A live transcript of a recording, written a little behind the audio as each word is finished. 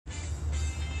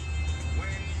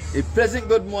A pleasant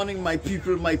good morning, my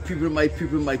people, my people, my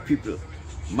people, my people.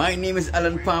 My name is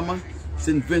Alan Palmer,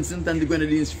 St. Vincent and the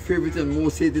Grenadines' favorite and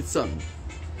most hated son.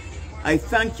 I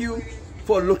thank you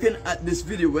for looking at this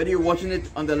video, whether you're watching it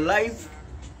on the live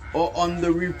or on the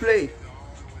replay.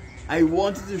 I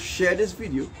want you to share this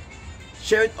video,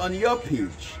 share it on your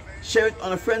page, share it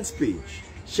on a friend's page,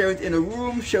 share it in a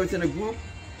room, share it in a group,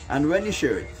 and when you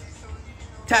share it,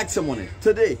 tag someone in.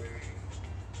 Today,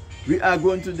 we are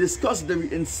going to discuss the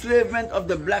enslavement of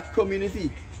the black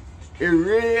community, a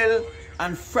real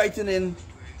and frightening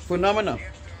phenomenon.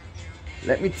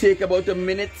 Let me take about a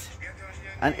minute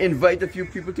and invite a few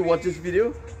people to watch this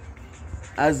video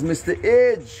as Mr.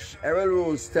 Age, Errol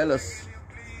Rose, tell us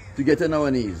to get on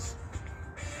our knees.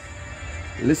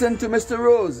 Listen to Mr.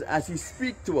 Rose as he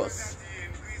speaks to us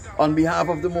on behalf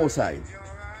of the Most High.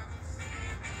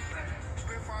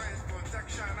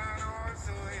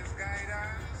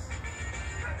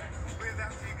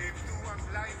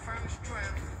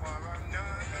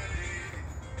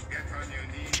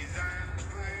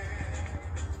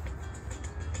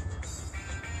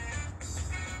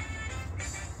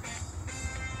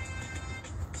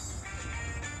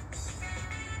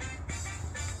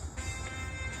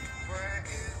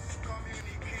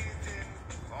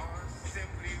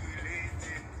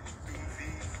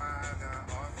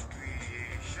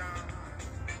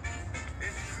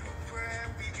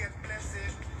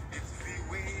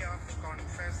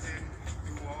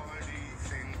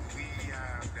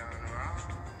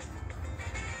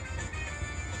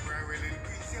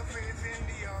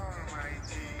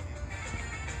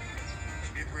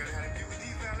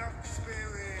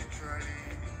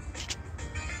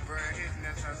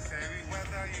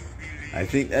 I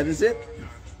think that is it.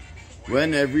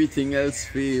 When everything else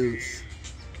fails,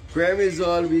 prayer is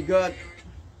all we got.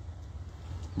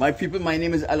 My people, my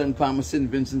name is Alan Palmer, St.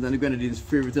 Vincent and the Grenadines'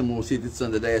 favorite and most hated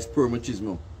son, the diaspora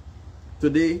machismo.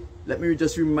 Today, let me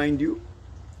just remind you,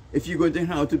 if you're going to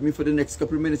hang out with me for the next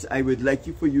couple of minutes, I would like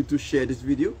for you to share this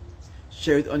video,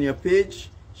 share it on your page,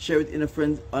 share it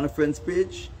on a friend's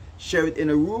page, share it in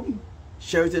a room,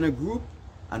 share it in a group,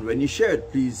 and when you share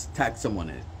it, please tag someone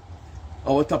in it.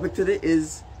 Our topic today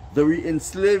is the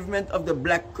re-enslavement of the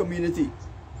black community,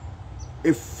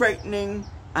 a frightening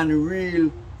and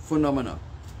real phenomenon.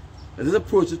 Let us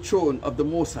approach the throne of the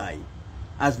Most High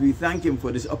as we thank Him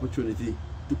for this opportunity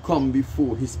to come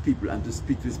before His people and to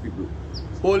speak to His people.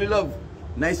 Holy love,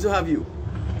 nice to have you.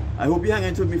 I hope you hang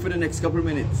out with me for the next couple of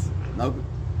minutes. Now,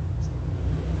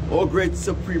 oh great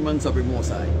supreme and sovereign Most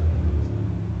High,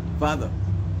 Father,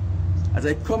 as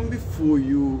I come before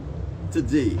you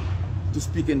today to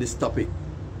speak on this topic,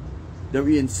 the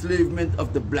re-enslavement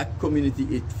of the black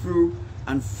community, a true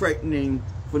and frightening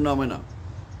phenomenon.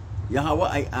 Yahweh,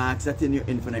 I ask that in your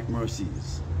infinite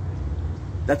mercies,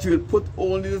 that you will put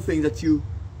only the things that you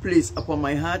place upon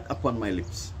my heart, upon my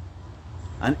lips.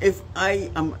 And if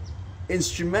I am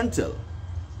instrumental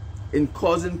in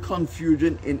causing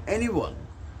confusion in anyone,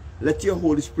 let your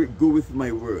Holy Spirit go with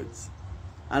my words.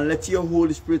 And let your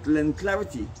Holy Spirit lend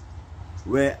clarity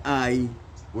where I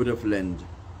would have lent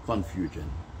confusion.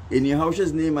 In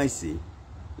Yahushua's name I say,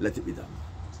 let it be done.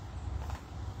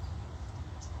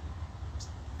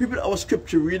 People, our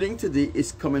scripture reading today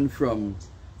is coming from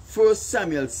 1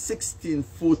 Samuel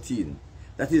 16:14.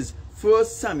 That is 1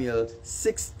 Samuel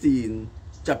 16,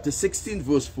 chapter 16,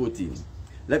 verse 14.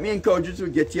 Let me encourage you to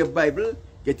get your Bible,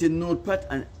 get your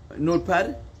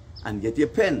notepad, and get your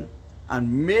pen,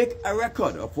 and make a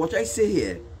record of what I say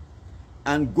here,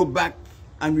 and go back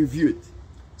and review it.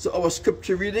 So our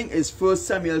scripture reading is 1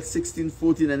 Samuel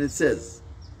 16:14, and it says,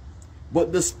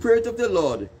 "But the Spirit of the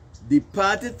Lord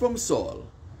departed from Saul,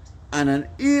 and an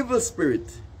evil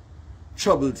spirit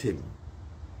troubled him."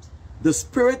 The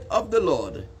Spirit of the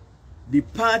Lord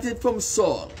departed from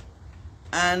Saul,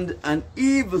 and an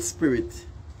evil spirit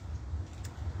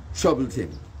troubled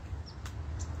him.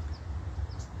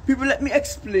 People, let me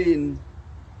explain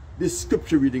this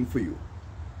scripture reading for you.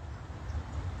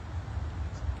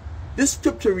 This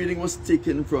scripture reading was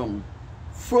taken from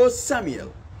 1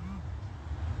 Samuel.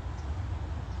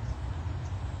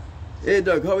 Hey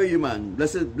Doug, how are you, man?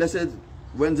 Blessed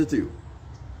Wednesday to you.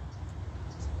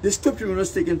 This scripture reading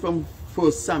was taken from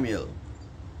 1 Samuel,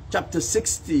 chapter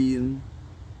 16,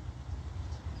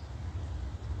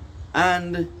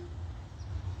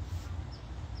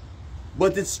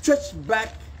 but it stretched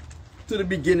back to the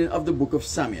beginning of the book of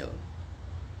Samuel.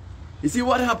 You see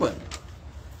what happened?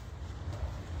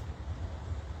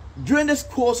 During this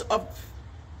course of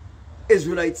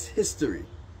Israelites' history,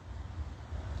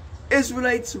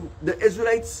 the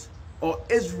Israelites or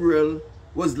Israel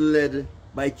was led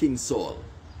by King Saul.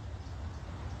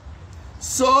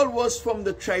 Saul was from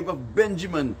the tribe of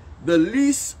Benjamin, the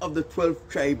least of the 12th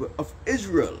tribe of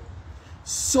Israel.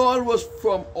 Saul was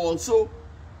from also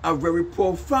a very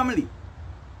poor family,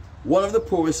 one of the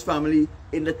poorest family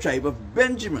in the tribe of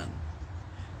Benjamin.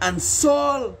 And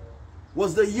Saul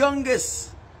was the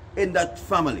youngest in that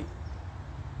family.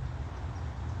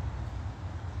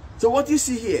 So what you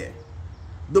see here,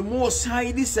 the Most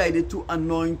High decided to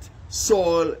anoint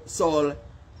Saul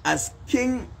as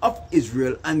king of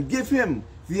Israel and give him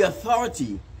the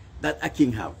authority that a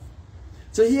king have.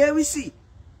 So here we see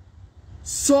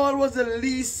Saul was the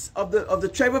least of the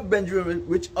tribe of Benjamin,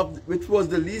 which was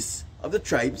the least of the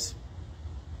tribes.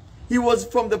 He was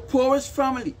from the poorest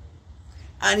family,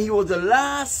 and he was the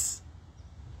last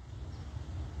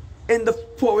in the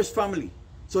poorest family.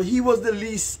 So he was the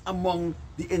least among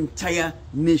the entire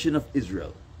nation of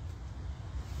Israel.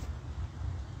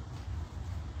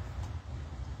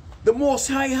 The Most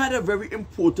High had a very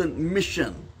important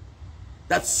mission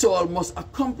that Saul must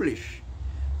accomplish,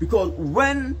 because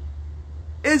when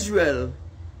Israel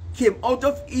came out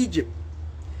of Egypt,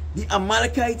 the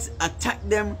Amalekites attacked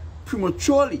them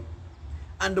prematurely,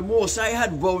 and the Most High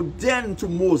had vowed then to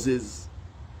Moses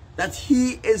that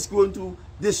he is going to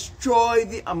destroy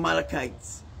the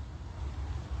Amalekites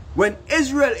when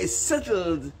Israel is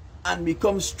settled and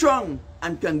becomes strong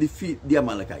and can defeat the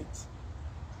Amalekites.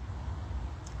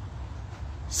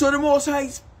 So the Most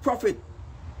High's prophet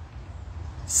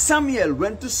Samuel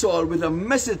went to Saul with a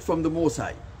message from the Most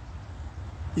High.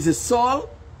 He said, Saul,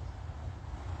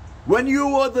 when you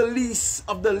were the least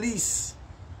of the least,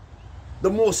 the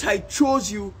Most High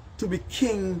chose you to be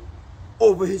king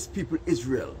over his people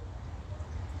Israel.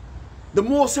 The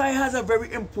Most High has a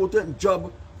very important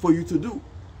job for you to do.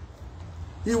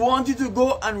 He wants you to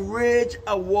go and wage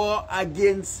a war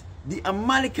against the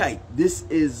Amalekite. This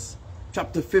is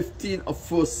chapter 15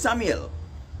 of 1 Samuel.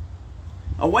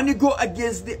 And when you go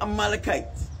against the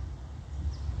Amalekite,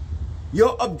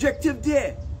 your objective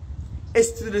there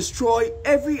is to destroy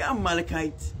every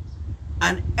Amalekite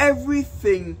and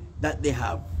everything that they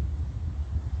have.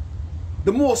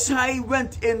 The Most High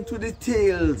went into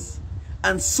details,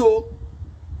 and so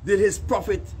did his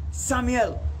prophet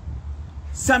Samuel.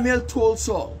 Samuel told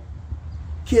Saul,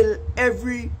 kill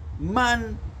every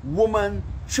man, woman,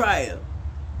 child,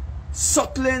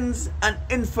 sucklings and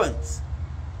infants,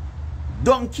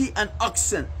 donkey and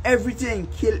oxen, everything,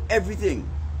 kill everything.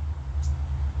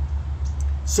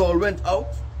 Saul went out.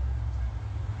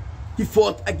 He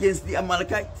fought against the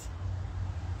Amalekites.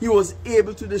 He was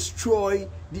able to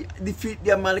defeat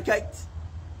the Amalekites.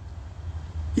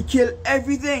 He killed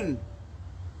everything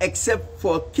except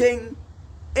for King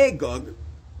Agag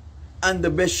and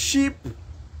the best sheep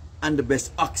and the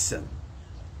best oxen.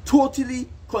 Totally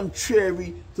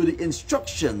contrary to the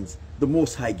instructions the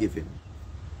Most High gave him.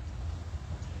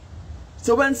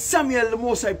 So when Samuel, the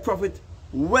Most High prophet,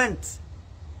 went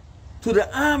to the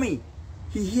army,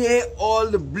 he heard all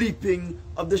the bleeping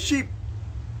of the sheep.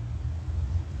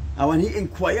 And when he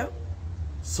inquired,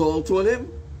 Saul told him,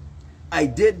 I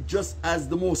did just as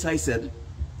the Most High said.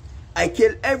 I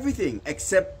killed everything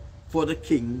except for the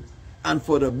king and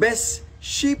for the best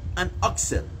sheep and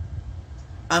oxen.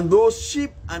 And those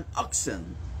sheep and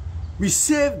oxen, we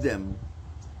saved them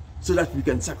so that we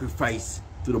can sacrifice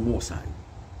to the Most High.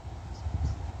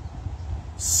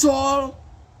 Saul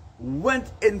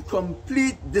went in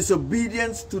complete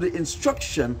disobedience to the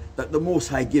instruction that the Most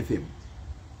High gave him.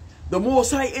 The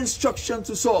Most High instruction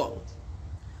to Saul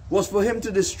was for him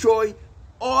to destroy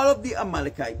all of the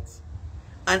Amalekites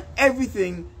and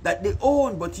everything that they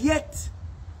owned, but yet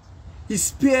he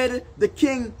spared the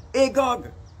king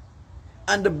Agag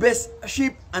and the best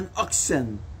sheep and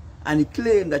oxen, and he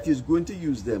claimed that he's going to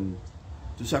use them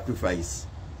to sacrifice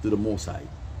to the Most High.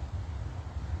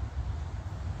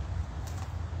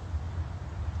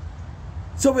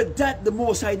 So with that, the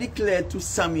Most High declared to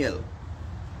Samuel,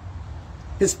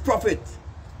 his prophet,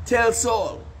 tell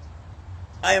Saul,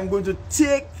 I am going to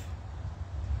take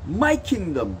my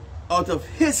kingdom out of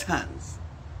his hands.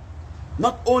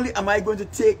 Not only am I going to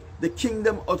take the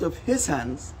kingdom out of his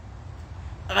hands,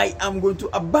 I am going to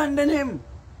abandon him.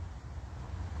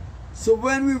 So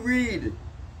when we read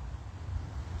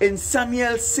in 1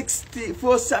 Samuel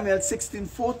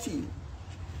 16:14,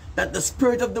 that the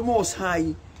Spirit of the Most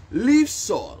High leaves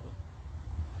Saul,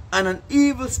 and an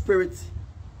evil spirit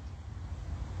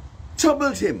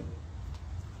troubled him.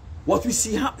 What we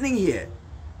see happening here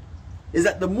is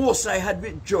that the Most High had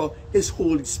withdrawn his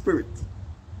Holy Spirit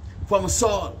from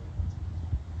Saul.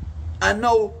 And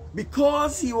now,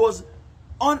 because he was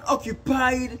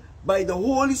unoccupied by the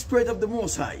Holy Spirit of the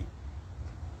Most High,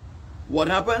 what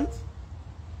happened?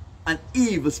 An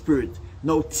evil spirit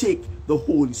now take the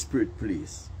Holy Spirit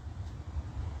place.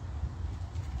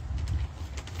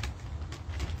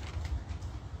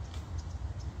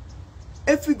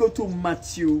 If we go to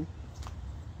Matthew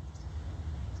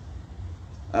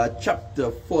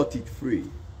chapter 43.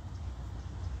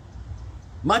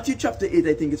 Matthew chapter 8,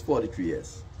 I think it's 43,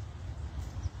 yes.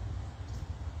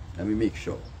 Let me make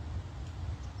sure.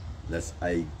 Lest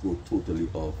I go totally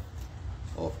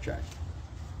off track.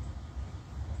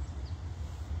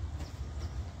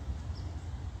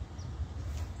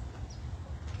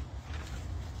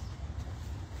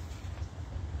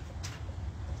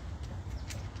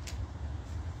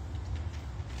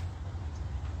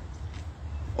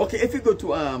 Okay, if you go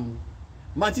to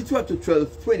Matthew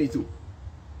 12:22,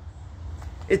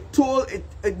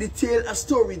 it detailed a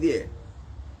story there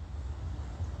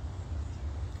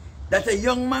that a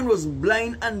young man was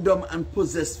blind and dumb and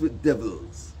possessed with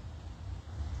devils.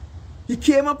 He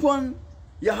came upon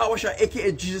Yahushua,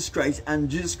 aka Jesus Christ, and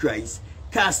Jesus Christ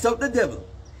cast out the devil.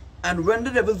 And when the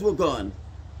devils were gone,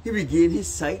 he regained his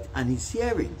sight and his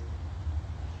hearing.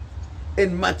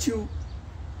 In Matthew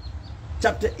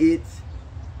chapter 8,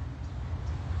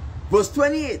 verse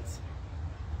 28,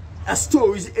 a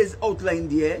story is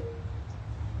outlined there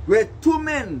where two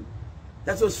men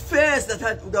that was fierce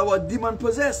that were demon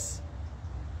possessed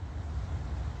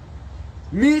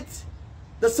meet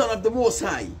the Son of the Most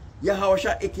High,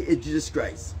 Yahushua, aka Jesus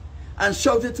Christ, and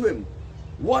shouted to him,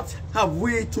 "What have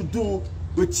we to do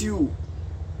with you,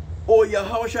 O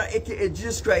Yahushua, aka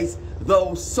Jesus Christ,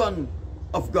 thou Son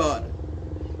of God?"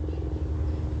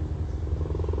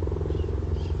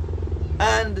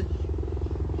 And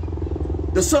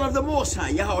the Son of the Most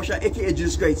High, Yahushua, aka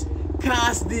Jesus Christ,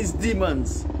 cast these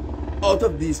demons out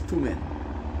of these two men.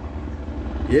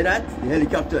 Hear that? The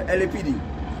helicopter, LAPD.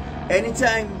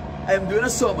 Anytime I'm doing a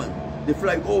sermon, they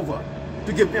fly over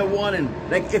to give me a warning,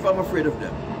 like if I'm afraid of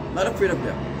them. Not afraid of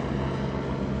them.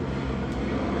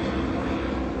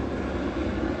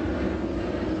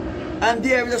 And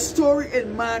there is a story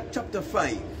in Mark chapter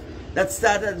 5 that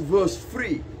started at verse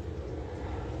 3.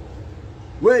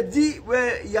 Where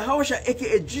Yahushua,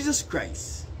 aka Jesus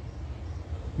Christ,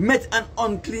 met an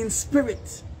unclean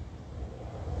spirit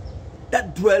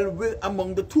that dwelled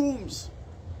among the tombs.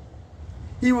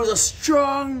 He was a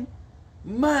strong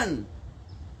man,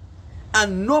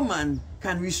 and no man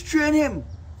can restrain him.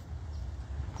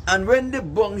 And when they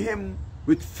bound him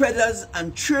with feathers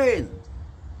and chain,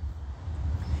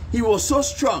 he was so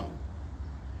strong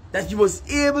that he was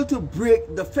able to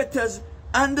break the fetters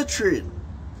and the chain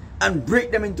and break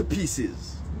them into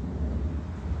pieces.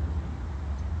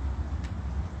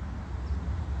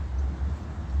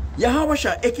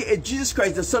 Yahushua, aka Jesus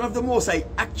Christ, the Son of the Most High,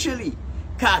 actually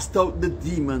cast out the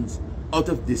demons out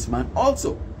of this man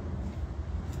also.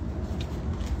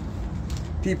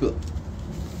 People,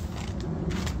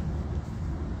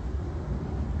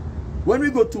 when we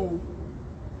go to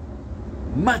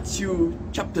Matthew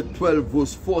chapter 12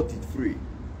 verse 43,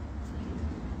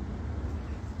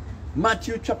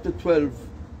 Matthew chapter 12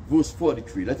 verse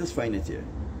 43, let us find it here.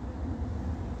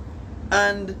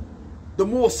 And the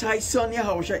Most High Son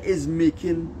Yahushua is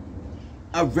making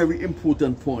a very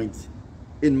important point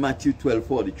in Matthew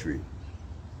 12:43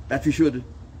 that we should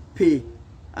pay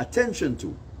attention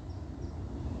to.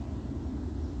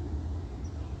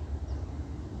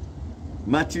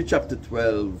 Matthew chapter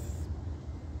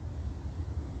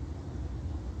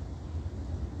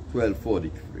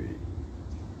 12:43.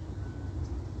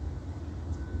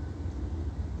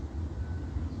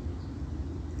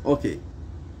 Okay.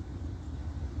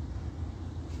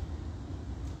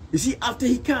 You see, after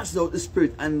he cast out the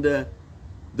spirit and the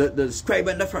scribe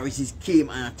and the Pharisees came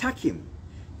and attacked him,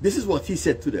 this is what he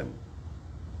said to them.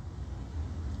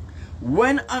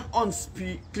 When an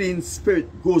unclean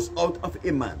spirit goes out of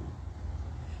a man,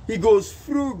 he goes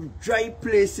through dry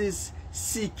places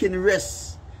seeking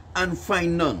rest and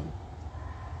find none.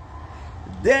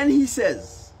 Then he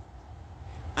says,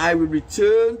 "I will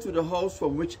return to the house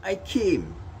from which I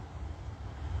came.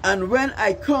 And when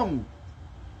I come,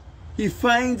 he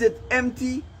finds it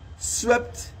empty,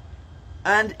 swept,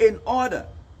 and in order.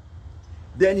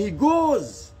 Then he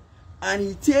goes and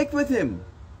he takes with him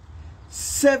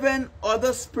 7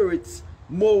 other spirits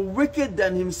more wicked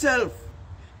than himself,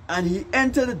 and he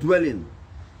enters the dwelling.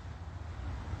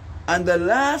 And the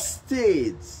last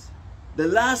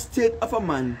state of a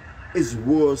man is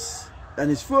worse than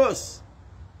his first.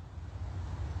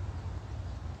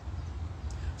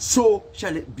 So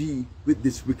shall it be with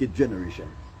this wicked generation."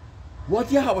 What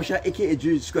Yahushua, aka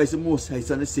Jesus Christ, the Most High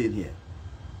Son, is saying here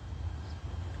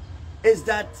is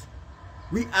that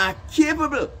we are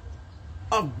capable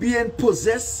of being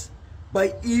possessed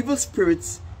by evil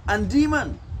spirits and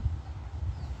demons.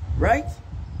 Right?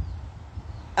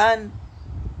 And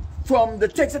from the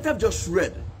text that I've just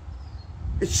read,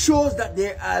 it shows that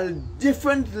there are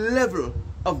different levels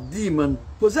of demon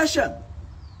possession.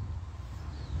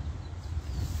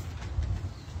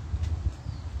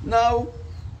 Now,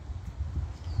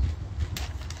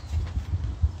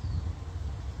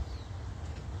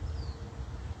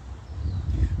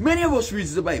 many of us read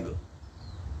the Bible,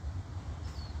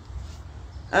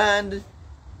 and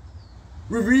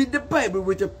we read the Bible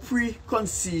with a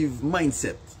preconceived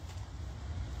mindset.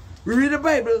 We read the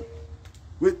Bible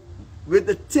with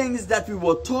the things that we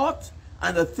were taught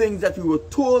and the things that we were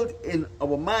told in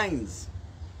our minds.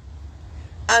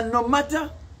 And no matter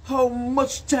how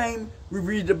much time we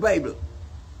read the Bible,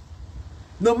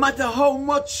 no matter how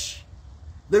much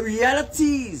the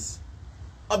realities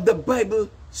of the Bible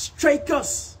strike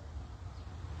us,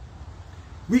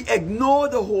 we ignore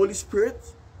the Holy Spirit,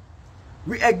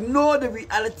 we ignore the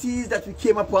realities that we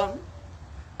came upon,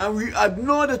 and we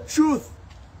ignore the truth.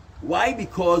 Why?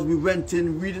 Because we went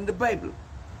in reading the Bible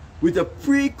with a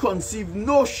preconceived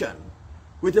notion,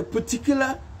 with a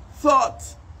particular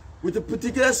thought, with a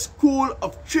particular school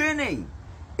of training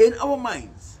in our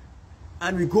minds.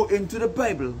 And we go into the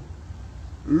Bible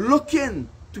looking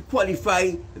to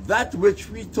qualify that which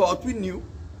we thought we knew,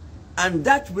 and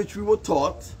that which we were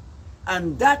taught,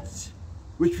 and that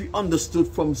which we understood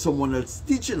from someone else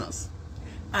teaching us.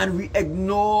 And we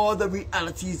ignore the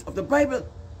realities of the Bible.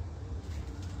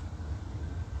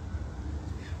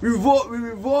 We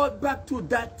revert back to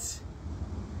that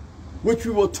which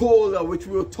we were told or which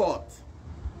we were taught.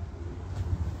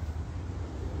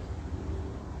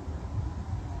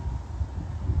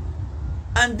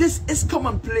 And this is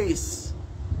commonplace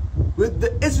with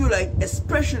the Israelites,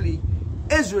 especially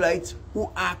Israelites who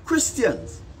are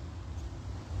Christians.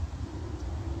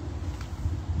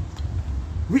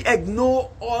 We ignore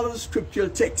all of the scriptural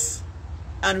texts,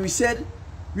 and we said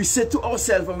to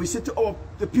ourselves, and we said to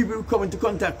the people we come into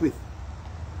contact with,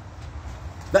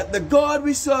 that the God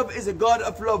we serve is a God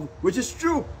of love, which is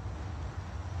true.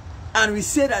 And we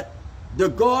say that the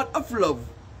God of love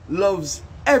loves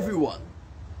everyone.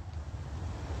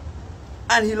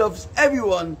 And he loves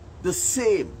everyone the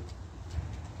same.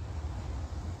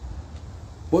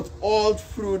 But all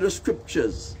through the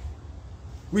scriptures,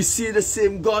 we see the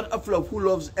same God of love who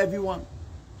loves everyone,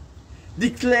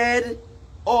 declared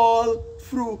all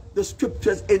through the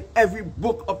scriptures in every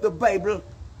book of the Bible.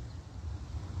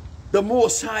 The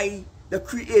Most High, the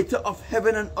creator of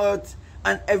heaven and earth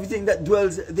and everything that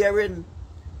dwells therein,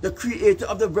 the creator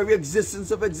of the very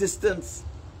existence of existence,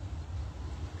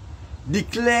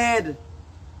 declared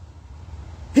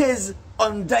his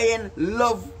undying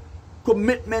love,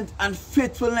 commitment, and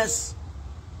faithfulness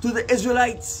to the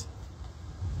Israelites.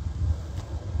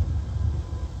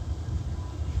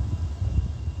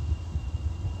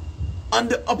 On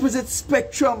the opposite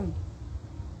spectrum,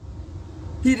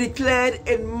 he declared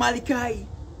in Malachi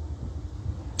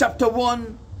chapter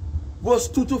 1 verse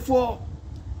 2 to 4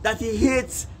 that he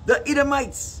hates the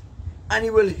Edomites, and he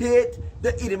will hate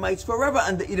the Edomites forever,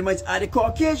 and the Edomites are the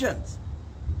Caucasians.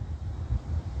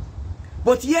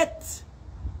 But yet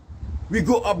we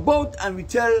go about and we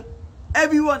tell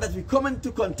everyone that we come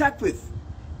into contact with,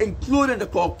 including the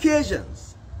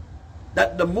Caucasians,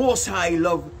 that the Most High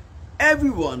loves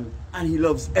everyone, and he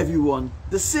loves everyone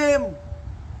the same.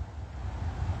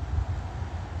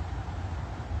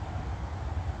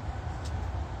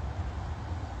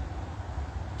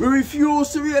 We refuse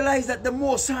to realize that the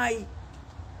Most High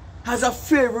has a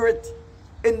favorite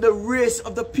in the race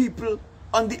of the people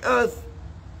on the earth.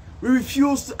 We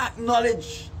refuse to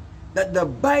acknowledge that the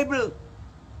Bible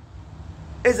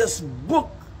is a book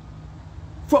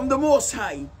from the Most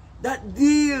High that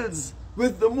deals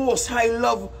with the Most High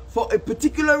love for a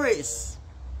particular race.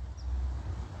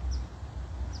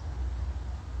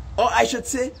 Or I should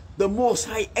say, the Most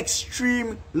High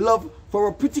extreme love for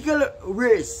a particular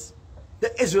race,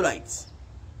 the Israelites.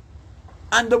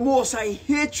 And the Most High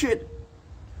hatred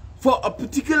for a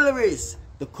particular race,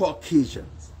 the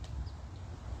Caucasians.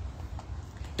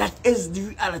 That is the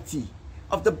reality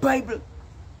of the Bible.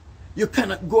 You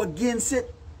cannot go against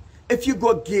it. If you go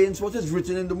against what is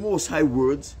written in the Most High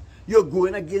words, you're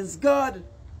going against God.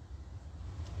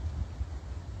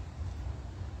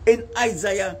 In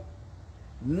Isaiah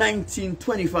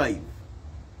 19:25,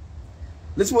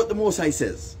 listen what the Most High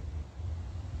says.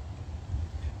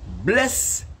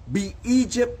 Blessed be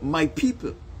Egypt, my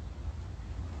people,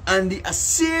 and the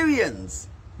Assyrians,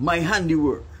 my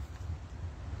handiwork.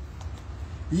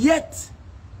 Yet,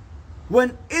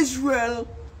 when Israel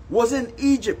was in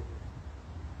Egypt,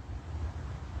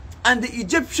 And the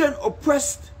Egyptian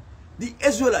oppressed the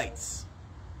Israelites.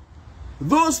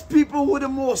 Those people who the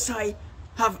Most High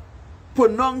have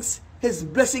pronounced his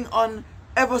blessing on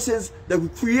ever since the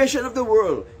creation of the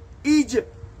world.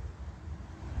 Egypt.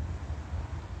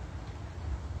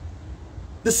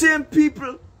 The same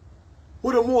people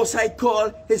who the Most High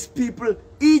called his people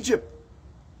Egypt.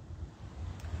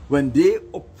 When they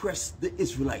oppressed the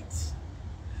Israelites,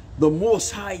 the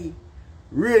Most High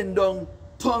rained down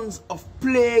tons of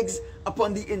plagues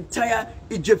upon the entire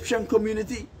Egyptian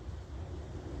community.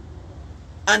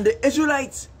 And the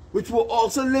Israelites, which were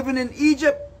also living in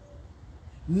Egypt,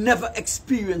 never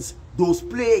experienced those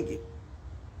plagues.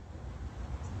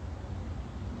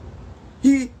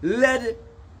 He led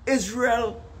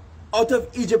Israel out of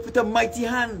Egypt with a mighty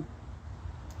hand.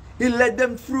 He led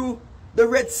them through the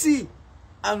Red Sea.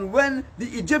 And when the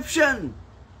Egyptians,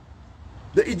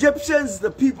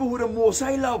 the people who the Most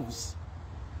High loves,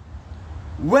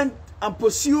 went and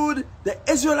pursued the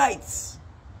Israelites,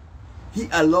 he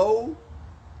allowed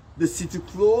the sea to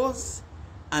close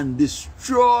and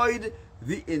destroyed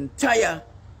the entire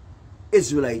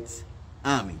Israelite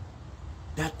army.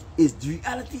 That is the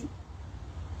reality.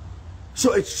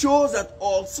 So it shows that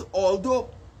also, although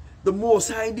the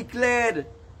Most High declared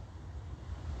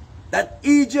that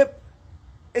Egypt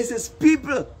is his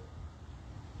people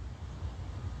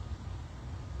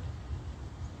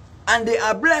and they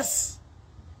are blessed,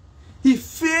 he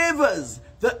favors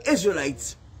the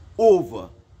Israelites over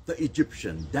the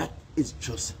Egyptian. That is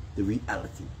just the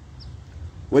reality.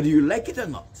 Whether you like it or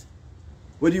not,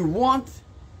 whether you want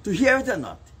to hear it or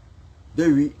not, the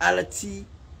reality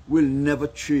will never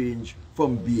change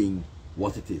from being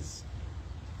what it is.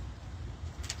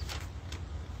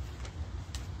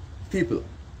 People,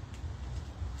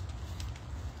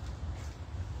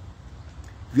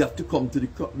 we have to come to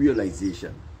the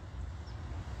realization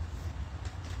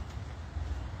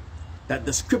that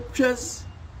the scriptures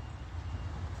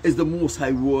is the Most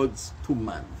High words to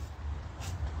man.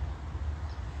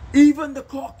 Even the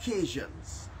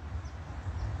Caucasians,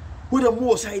 who the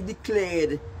Most High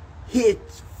declared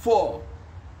hate for,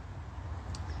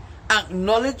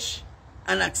 acknowledge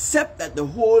and accept that the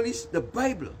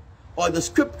Bible or the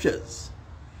scriptures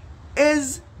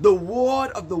is the word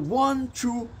of the one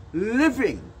true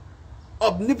living,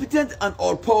 omnipotent and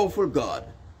all-powerful God.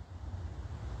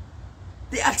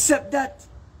 They accept that.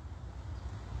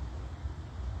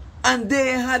 And they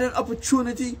had an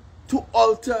opportunity to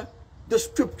alter the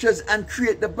scriptures and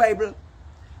create the Bible.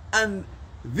 And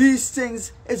these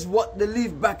things is what they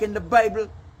leave back in the Bible.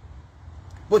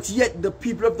 But yet the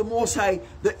people of the Most High,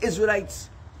 the Israelites,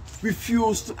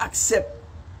 refuse to accept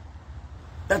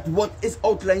that what is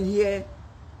outlined here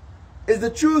is the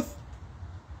truth.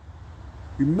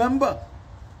 Remember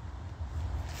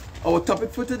our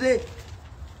topic for today,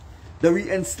 the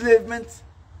re-enslavement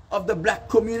of the black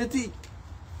community.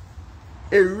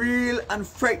 A real and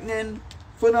frightening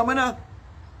phenomena.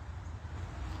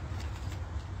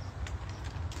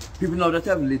 People now that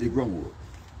have laid the groundwork.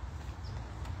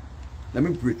 Let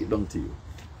me break it down to you.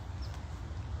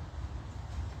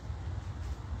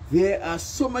 There are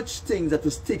so much things that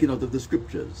was taken out of the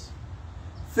scriptures.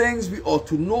 Things we ought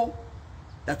to know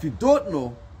that we don't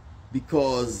know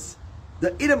because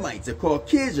the Edomites, the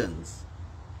Caucasians,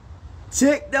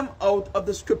 take them out of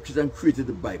the scriptures and created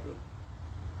the Bible.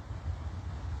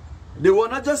 They were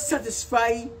not just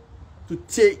satisfied to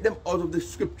take them out of the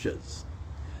scriptures.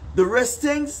 The rest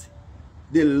things,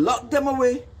 they locked them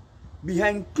away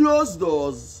behind closed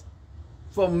doors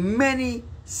for many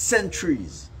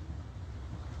centuries.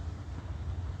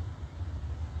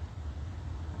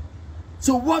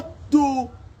 So what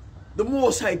do the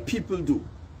Most High people do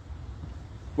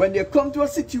when they come to a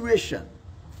situation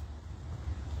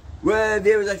where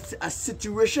there is a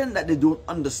situation that they don't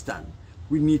understand?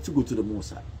 We need to go to the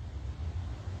Most High.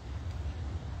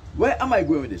 Where am I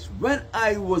going with this? When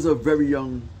I was a very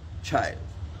young child,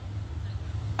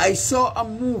 I saw a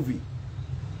movie.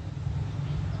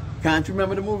 Can't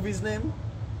remember the movie's name,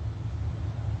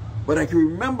 but I can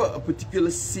remember a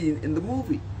particular scene in the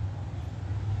movie.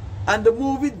 And the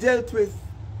movie dealt with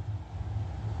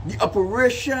the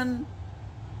operation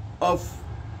of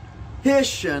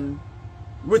Haitian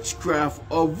witchcraft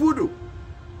or voodoo.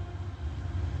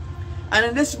 And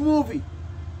in this movie,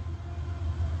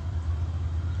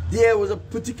 there was a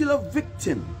particular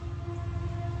victim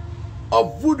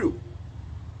of voodoo,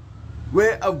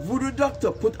 where a voodoo doctor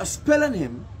put a spell on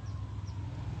him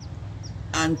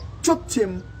and choked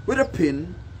him with a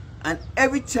pin, and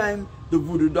every time the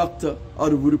voodoo doctor or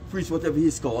the voodoo priest, whatever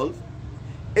he's called,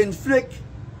 inflict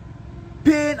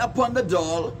pain upon the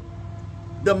doll,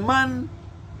 the man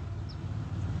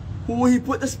who he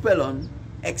put the spell on,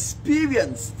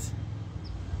 experienced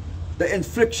the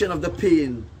infliction of the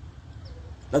pain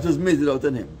that was meted out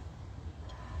on him.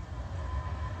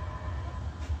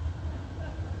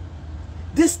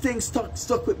 This thing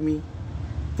stuck with me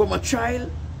from a child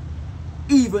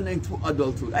even into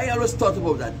adulthood. I always thought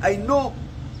about that.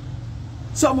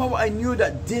 Somehow I knew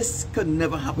that this could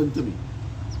never happen to me.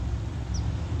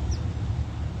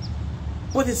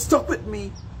 But it stuck with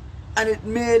me and it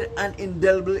made an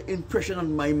indelible impression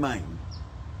on my mind.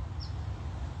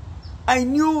 I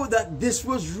knew that this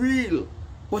was real,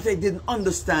 but I didn't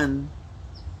understand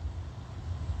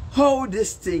how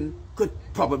this thing could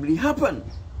probably happen.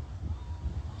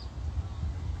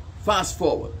 Fast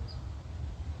forward.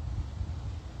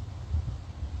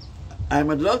 I'm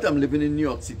an adult, I'm living in New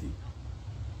York City.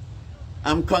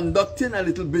 I'm conducting a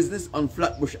little business on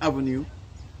Flatbush Avenue,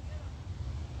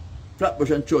 Flatbush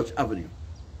and Church Avenue.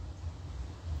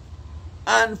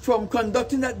 And from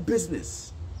conducting that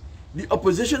business, the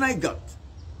opposition I got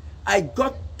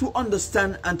to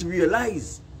understand and to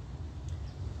realize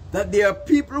that there are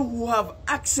people who have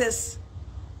access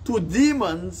to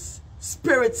demons,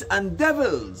 spirits and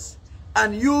devils,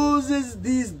 and uses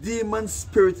these demons,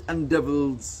 spirits and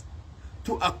devils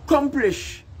to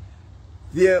accomplish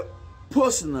their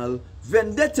personal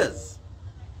vendettas.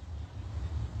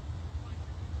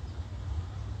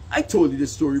 I told you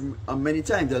this story many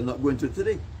times. I'm not going to it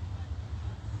today.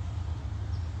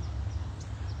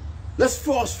 Let's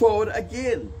fast forward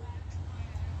again.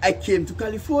 I came to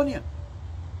California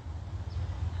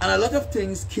and a lot of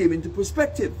things came into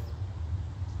perspective.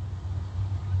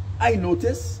 I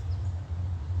noticed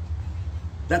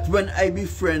that when I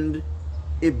befriend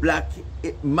a black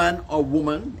man or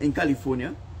woman in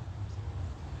California,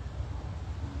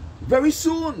 very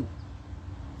soon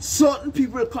certain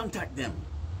people will contact them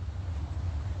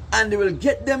and they will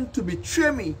get them to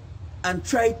betray me and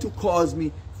try to cause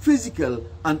me physical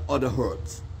and other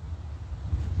hurts.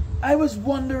 I was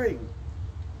wondering,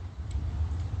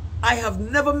 I have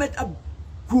never met a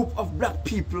group of black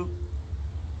people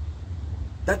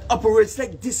that operates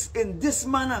like this, in this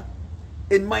manner,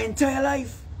 in my entire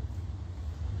life.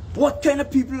 What kind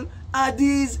of people are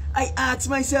these? I ask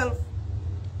myself.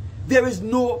 There is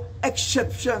no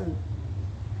exception.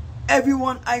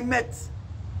 Everyone I met,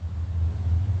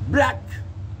 black,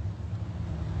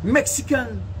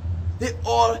 Mexican, they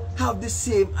all have the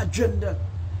same agenda.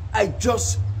 I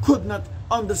just could not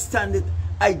understand it.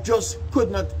 I just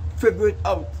could not figure it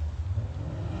out.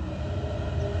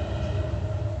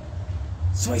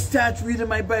 So I started reading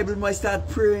my Bible, I started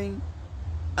praying,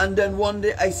 and then one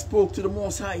day I spoke to the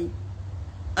Most High,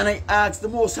 and I asked the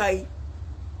Most High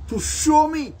to show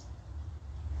me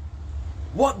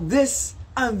what this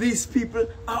and these people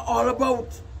are all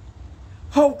about.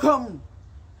 How come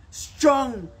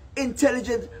strong,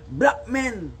 intelligent black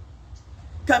men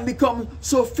can become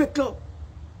so fickle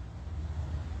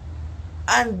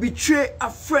and betray a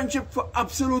friendship for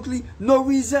absolutely no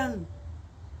reason?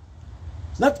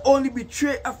 Not only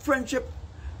betray a friendship,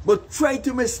 but try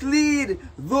to mislead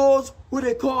those who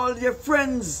they call their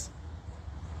friends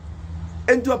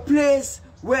into a place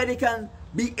where they can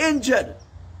be injured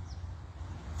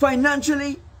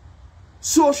financially,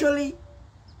 socially,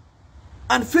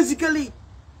 and physically.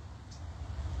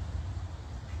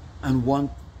 And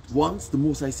once the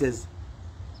Most High says,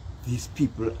 these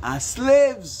people are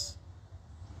slaves.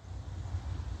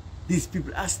 These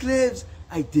people are slaves.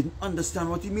 I didn't understand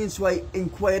what he means, so I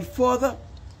inquired further.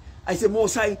 I said,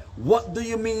 Most High, what do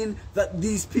you mean that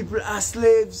these people are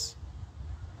slaves?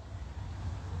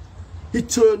 He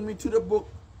turned me to the book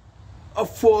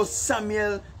of 1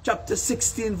 Samuel chapter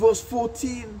 16 verse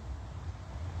 14.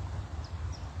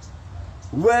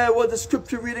 Where was the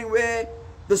scripture reading where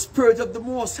the Spirit of the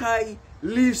Most High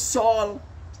leaves Saul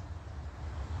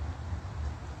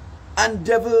and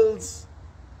devils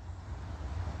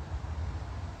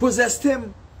possessed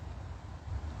him?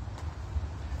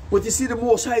 But you see, the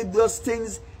Most High does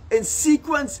things in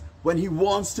sequence when he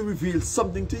wants to reveal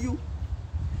something to you.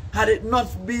 Had it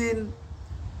not been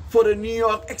for the New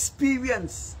York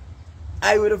experience,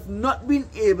 I would have not been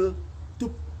able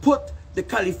to put the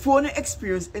California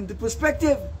experience into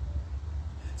perspective.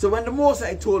 So when the Most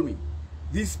High told me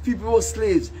these people were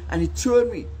slaves, and he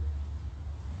turned me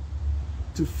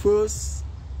to 1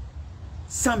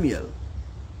 Samuel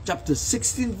chapter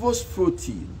 16 verse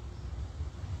 14,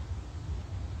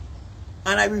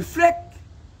 and I reflect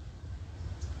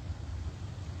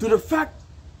to the fact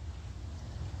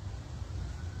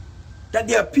that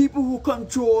there are people who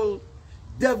control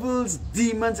devils,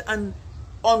 demons, and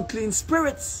unclean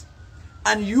spirits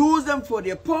and use them for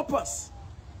their purpose,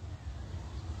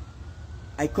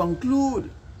 I conclude,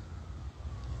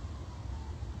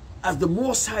 as the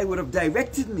Most High would have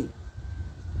directed me,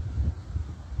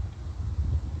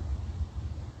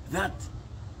 that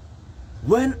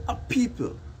when a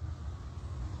people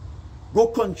go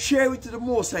contrary to the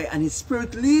Most High and His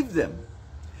Spirit leave them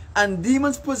and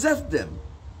demons possess them,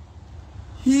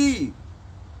 He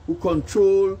who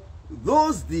control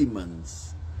those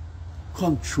demons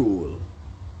control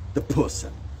the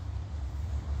person.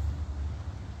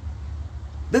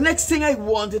 The next thing I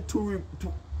wanted to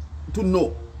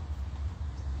know,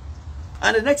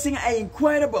 and the next thing I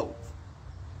inquired about,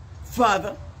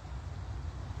 Father,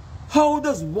 how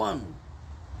does one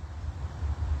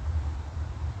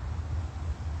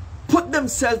put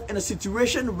themselves in a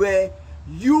situation where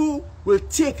you will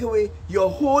take away your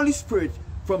Holy Spirit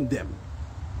from them?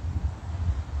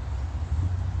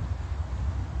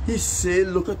 He said,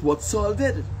 look at what Saul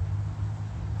did.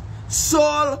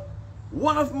 Saul,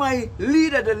 one of my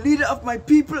leaders, the leader of my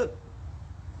people,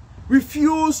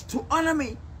 refused to honor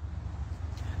me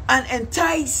and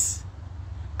entice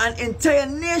an entire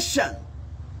nation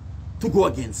to go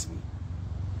against me.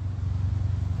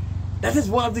 That is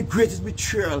one of the greatest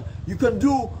betrayal you can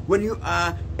do when you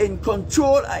are in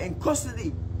control or in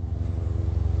custody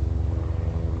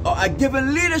or are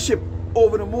given leadership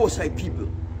over the Most High people.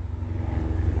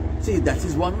 See, that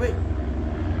is one way.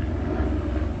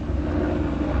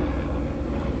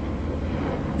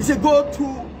 He said, go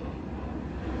to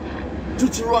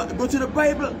the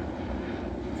Bible.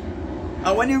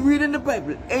 And when you read in the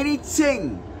Bible,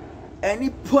 anything,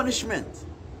 any punishment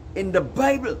in the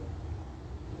Bible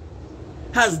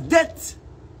has death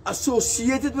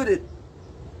associated with it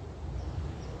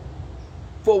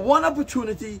for one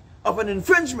opportunity of an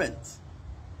infringement.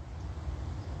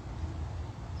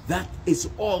 That is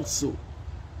also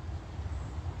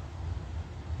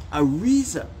a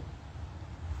reason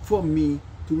for me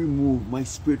to remove my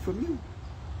spirit from you.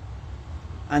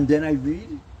 And then I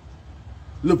read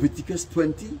Leviticus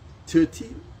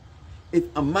 20:13. If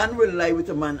a man will lie with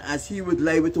a man as he would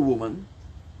lie with a woman,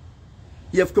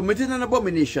 he have committed an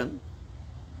abomination.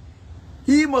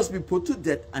 He must be put to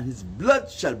death, and his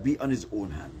blood shall be on his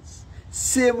own hands.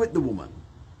 Same with the woman.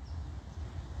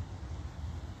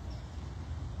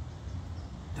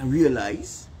 I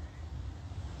realize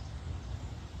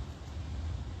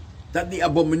that the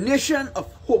abomination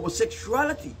of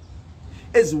homosexuality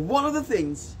is one of the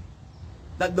things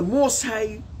that the Most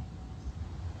High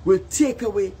will take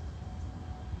away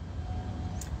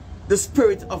the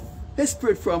spirit of His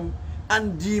Spirit from,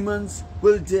 and demons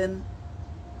will then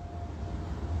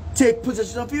take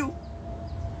possession of you.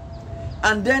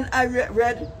 And then I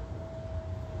read,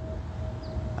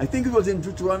 I think it was in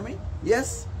Deuteronomy,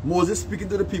 yes, Moses speaking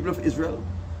to the people of Israel.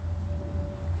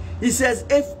 He says,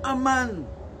 if a man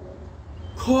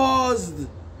caused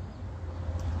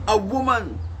a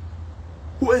woman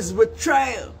who is with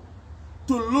child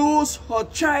to lose her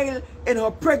child in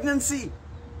her pregnancy,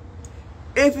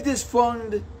 if it is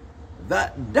found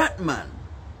that that man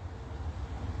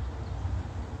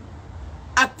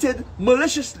acted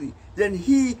maliciously, then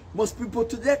he must be put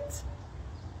to death.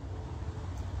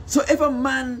 So if a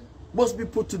man must be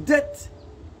put to death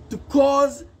to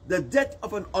cause the death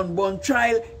of an unborn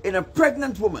child in a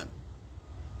pregnant woman,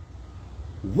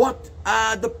 what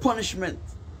are the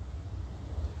punishments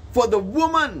for the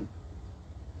woman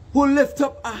who lifts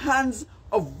up her hands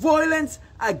of violence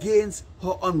against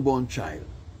her unborn child?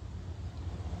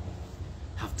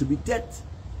 Have to be death.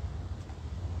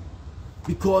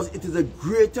 Because it is a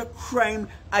greater crime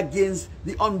against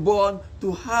the unborn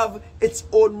to have its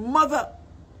own mother,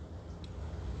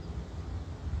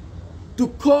 to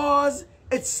cause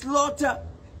its slaughter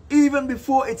even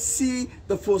before it see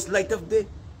the first light of day.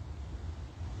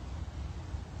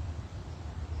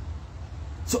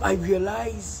 So I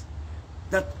realized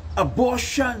that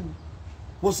abortion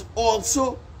was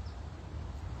also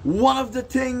one of the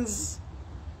things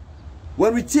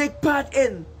when we take part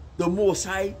in, the Most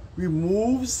High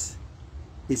removes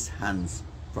His hands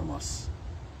from us,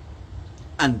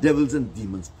 and devils and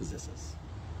demons possess us.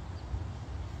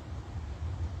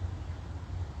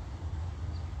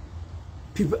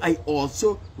 People, I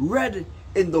also read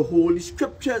in the Holy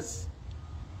Scriptures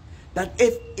that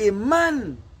if a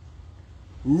man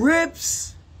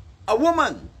rapes a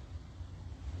woman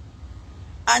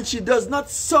and she does not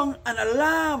sound an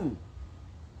alarm,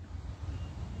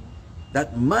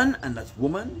 that man and that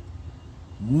woman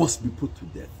must be put to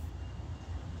death.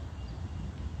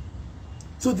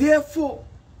 So therefore,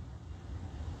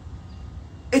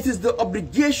 it is the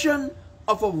obligation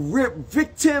of a rape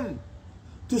victim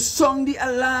to sound the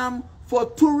alarm for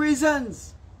two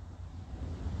reasons.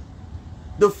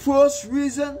 The first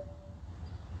reason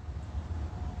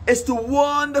is to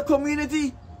warn the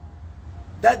community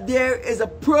that there is a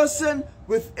person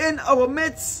within our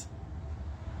midst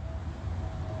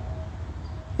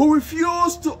who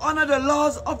refuse to honor the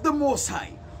laws of the Most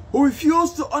High, who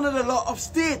refuse to honor the law of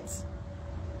state,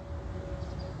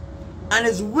 and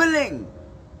is willing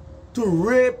to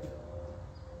rape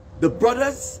the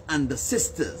brothers and the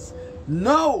sisters.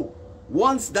 Now,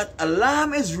 once that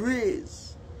alarm is raised,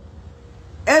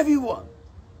 everyone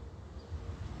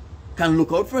can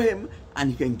look out for him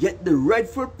and he can get the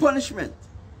rightful punishment,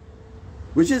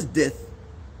 which is death,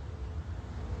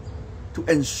 to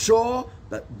ensure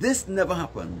that this never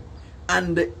happened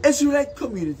and the Israelite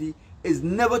community is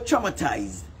never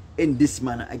traumatized in this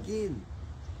manner again.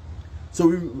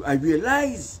 So I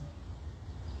realize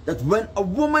that when a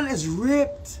woman is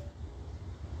raped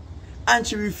and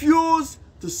she refuses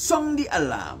to sound the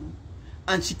alarm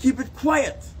and she keep it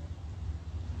quiet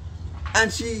and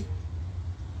she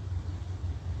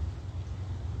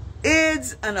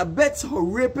aids and abets her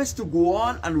rapist to go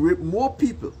on and rape more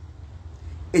people,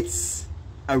 it's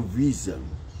a reason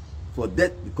for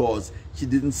that, because she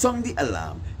didn't sound the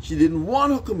alarm. She didn't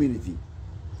warn her community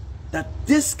that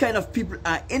this kind of people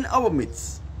are in our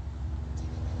midst,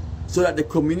 so that the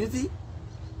community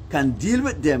can deal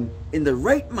with them in the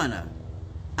right manner,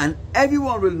 and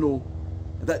everyone will know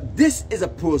that this is a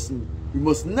person we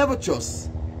must never trust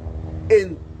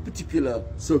in particular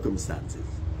circumstances.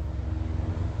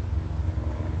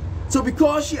 So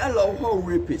because she allowed her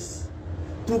rapist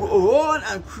to go on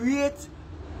and create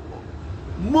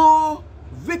more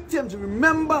victims,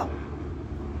 remember,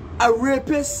 a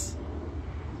rapist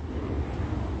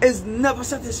is never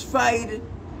satisfied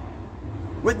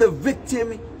with the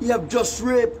victim he have just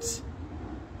raped.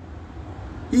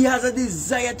 He has a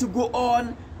desire to go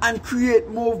on and create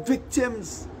more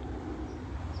victims.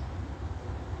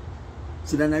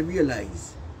 So then I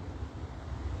realized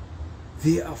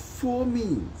there are 4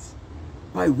 means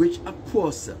by which a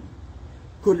person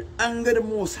could anger the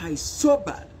Most High so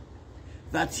bad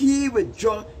that he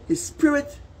withdraw his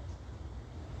spirit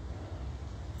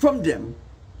from them,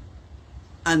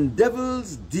 and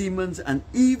devils, demons, and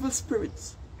evil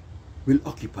spirits will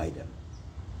occupy them.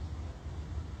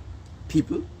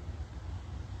 People,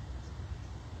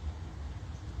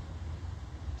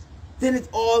 then it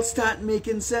all start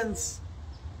making sense.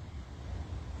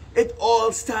 It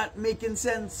all start making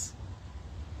sense.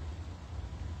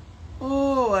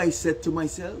 Oh, I said to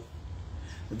myself,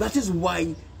 that is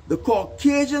why the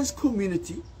Caucasian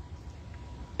community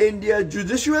in their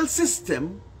judicial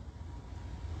system,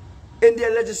 in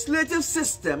their legislative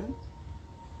system,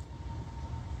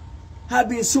 have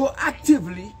been so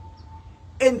actively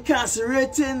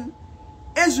incarcerating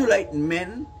Israelite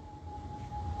men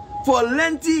for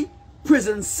lengthy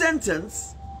prison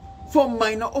sentence for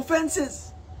minor offenses.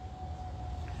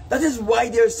 That is why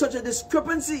there is such a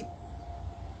discrepancy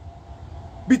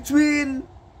between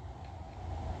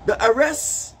the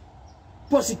arrest,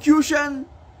 prosecution,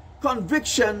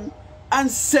 conviction, and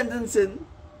sentencing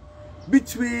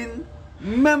between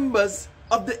members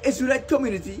of the Israelite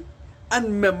community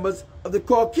and members of the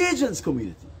Caucasian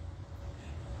community.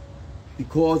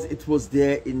 Because it was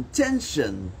their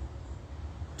intention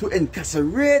to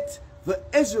incarcerate the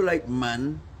Israelite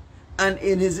man, and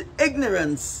in his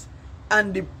ignorance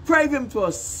and deprive him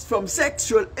from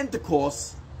sexual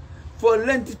intercourse for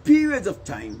lengthy periods of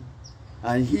time,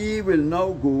 and he will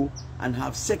now go and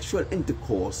have sexual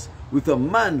intercourse with a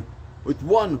man with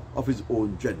one of his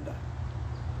own gender.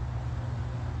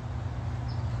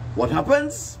 What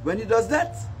happens when he does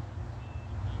that?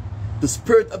 The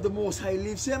Spirit of the Most High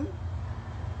leaves him.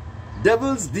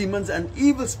 Devils, demons, and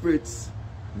evil spirits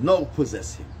now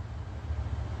possess him.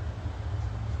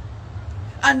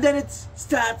 And then it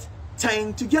starts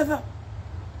tying together.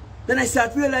 Then I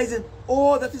start realizing,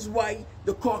 oh, that is why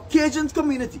the Caucasian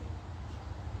community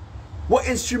were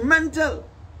instrumental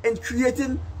in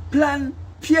creating Planned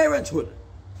Parenthood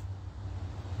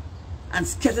and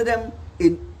scatter them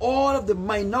in all of the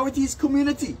minorities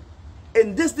community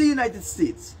in the United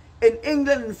States, in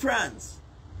England and France,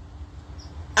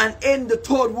 and in the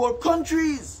third world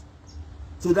countries,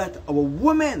 so that our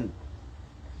women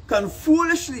can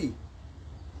foolishly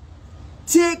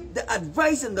take the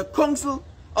advice and the counsel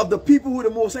of the people who the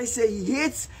Most High say he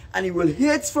hates, and he will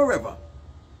hate forever.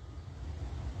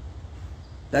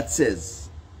 That says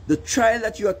the trial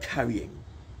that you are carrying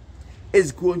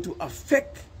is going to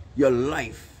affect your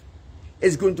life,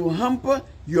 is going to hamper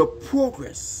your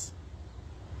progress.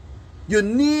 You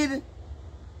need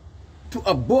to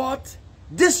abort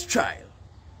this trial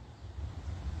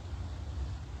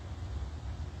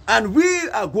And we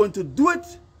are going to do it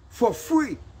for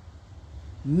free.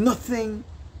 Nothing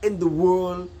in the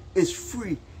world is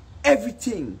free.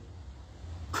 Everything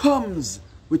comes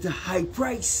with a high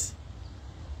price.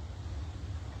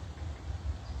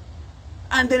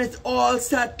 And then it all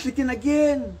starts clicking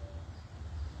again.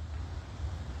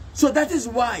 So that is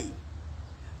why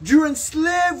during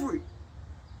slavery,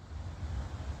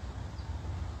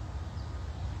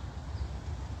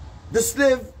 the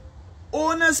slave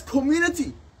owners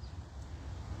community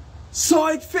saw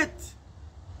it fit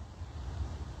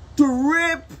to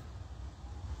rape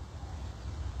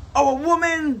our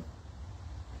women,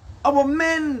 our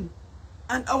men,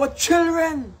 and our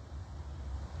children.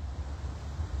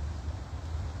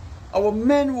 Our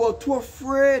men were too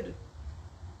afraid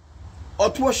or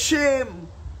too ashamed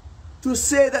to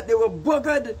say that they were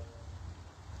buggered.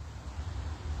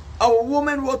 Our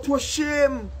women were too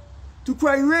ashamed to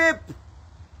cry rape.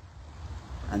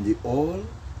 And they all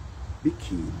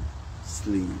became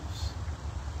slaves.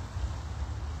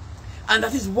 And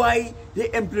that is why they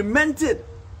implemented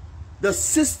the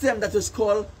system that is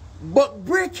called buck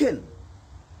breaking,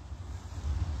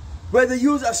 where they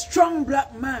use a strong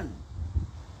black man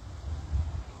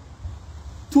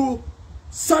to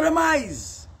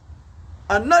sodomize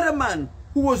another man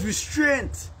who was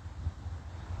restrained,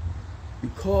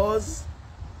 because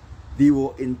they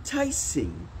were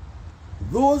enticing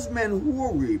those men who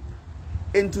were raped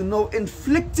into now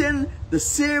inflicting the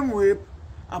same rape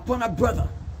upon a brother.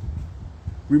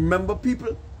 Remember,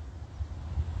 people,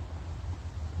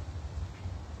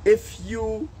 if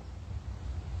you,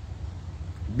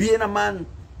 being a man,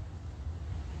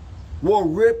 were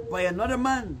raped by another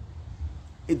man,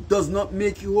 it does not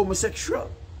make you homosexual.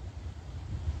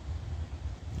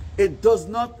 It does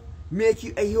not make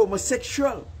you a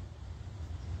homosexual.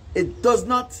 It does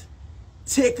not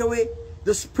take away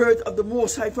the Spirit of the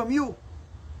Most High from you.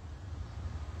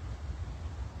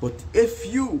 But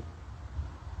if you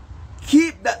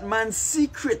keep that man's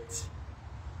secret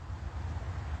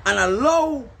and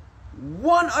allow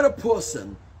one other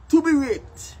person to be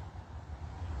raped,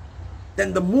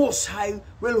 then the Most High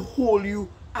will hold you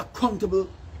accountable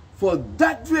for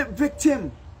that rape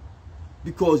victim,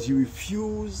 because you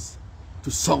refuse to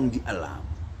sound the alarm.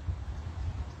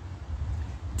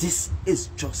 This is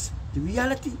just the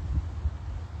reality.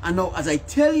 And now, as I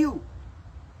tell you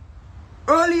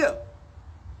earlier,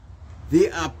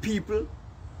 there are people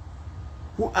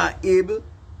who are able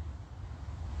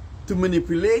to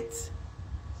manipulate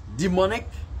demonic,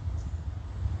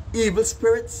 evil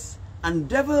spirits and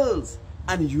devils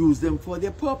and use them for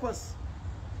their purpose.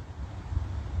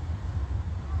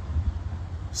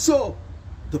 So,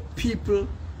 the people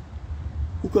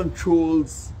who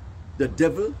controls the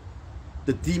devil,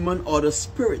 the demon, or the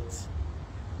spirit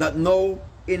that now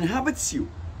inhabits you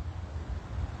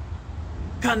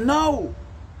can now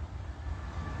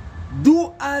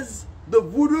do as the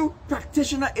voodoo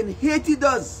practitioner in Haiti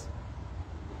does.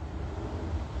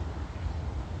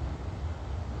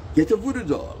 Get a voodoo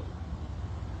doll,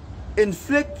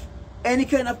 inflict any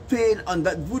kind of pain on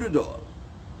that voodoo doll,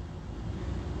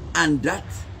 and that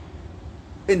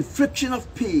infliction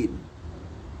of pain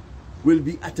will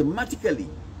be automatically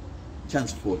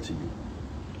transferred to you.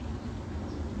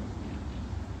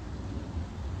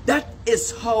 That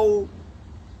is how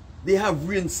they have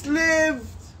re-enslaved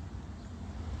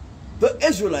the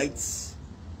Israelites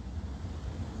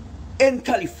in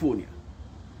California.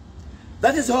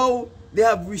 That is how they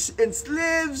have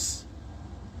enslaved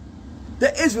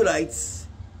the Israelites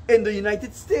in the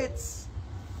United States.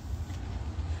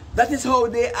 That is how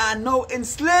they are now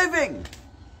enslaving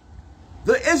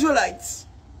the Israelites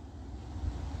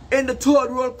in the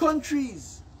third world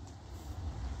countries.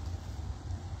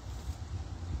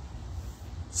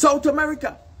 South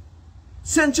America,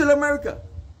 Central America,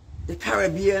 the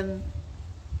Caribbean,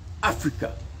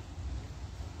 Africa.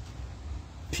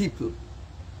 People,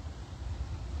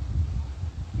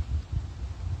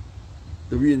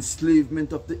 the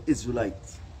re-enslavement of the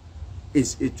Israelites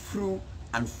is a true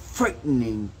and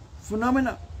frightening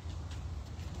phenomena.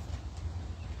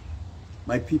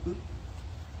 My people,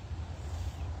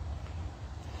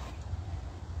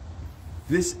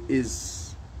 this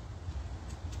is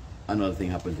another thing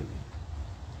happened to me.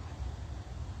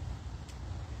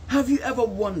 Have you ever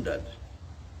wondered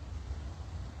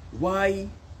why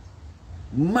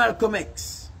Malcolm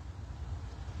X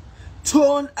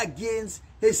turned against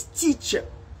his teacher,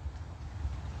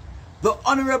 the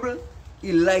Honorable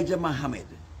Elijah Muhammad,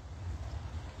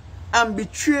 and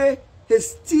betrayed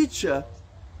his teacher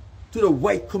to the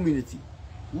white community?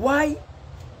 Why?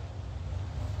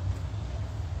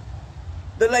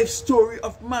 The life story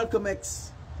of Malcolm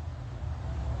X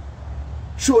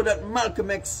show that Malcolm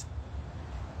X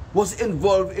was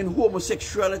involved in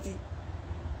homosexuality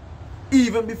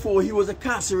even before he was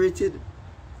incarcerated.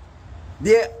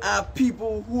 There are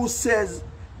people who says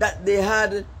that they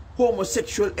had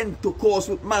homosexual intercourse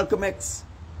with Malcolm X.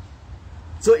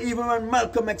 So even when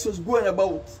Malcolm X was going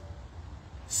about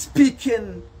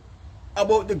speaking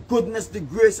about the goodness, the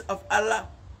grace of Allah,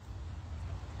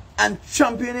 and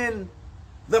championing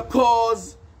the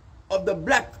cause of the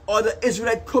black or the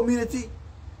Israelite community,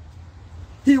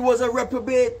 he was a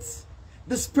reprobate.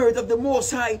 The Spirit of the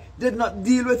Most High did not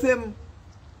deal with him.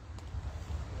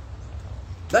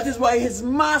 That is why his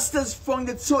masters found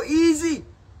it so easy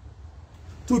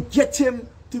to get him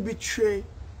to betray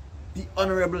the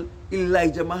Honorable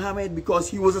Elijah Muhammad, because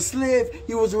he was a slave,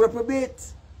 he was a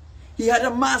reprobate. He had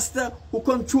a master who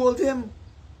controlled him.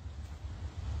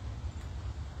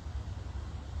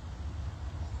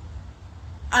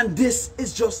 And this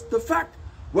is just the fact.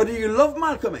 Whether you love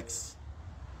Malcolm X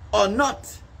or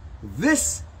not,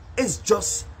 this is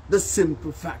just the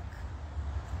simple fact.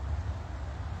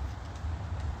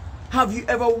 Have you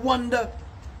ever wondered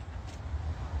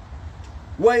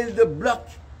why the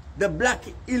black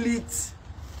elite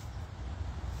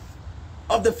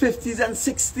of the 50s and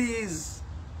 60s,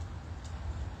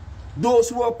 those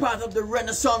who were part of the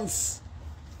Renaissance,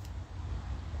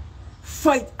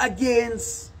 fight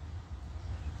against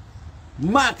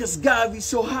Marcus Garvey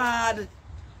so hard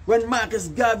when Marcus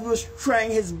Garvey was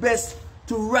trying his best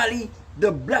to rally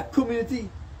the black community,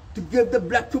 to give the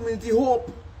black community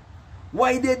hope?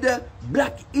 Why did the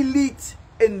black elite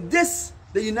in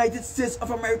the United States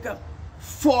of America,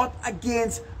 fought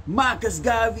against Marcus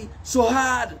Garvey so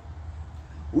hard?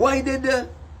 Why did the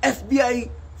FBI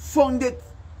find it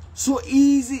so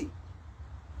easy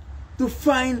to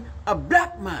find a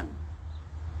black man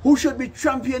who should be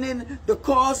championing the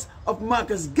cause of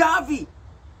Marcus Garvey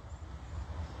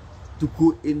to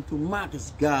go into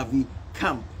Marcus Garvey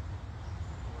camp,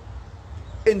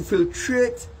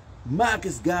 infiltrate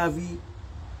Marcus Garvey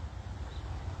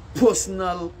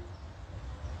personal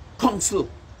counsel,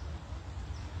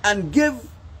 and give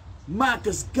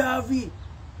Marcus Garvey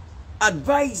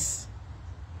advice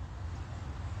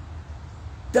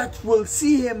that will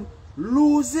see him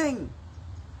losing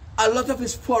a lot of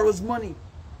his followers' money,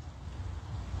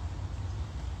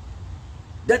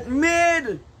 that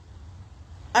made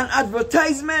an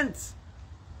advertisement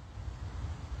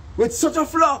with such a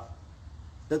flaw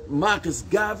that Marcus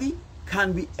Garvey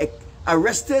can be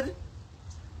arrested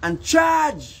and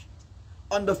charged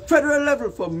on the federal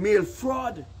level for mail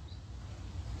fraud.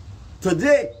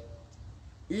 Today,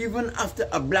 even after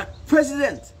a black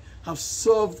president has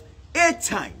served 8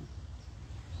 times,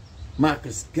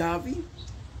 Marcus Garvey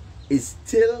is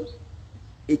still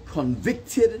a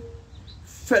convicted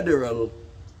federal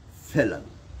felon.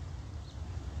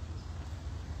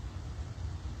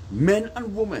 Men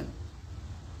and women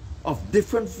of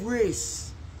different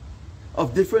race,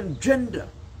 of different gender,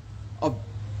 of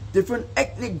different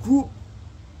ethnic group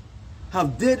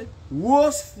have did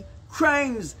worse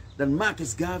crimes than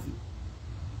Marcus Garvey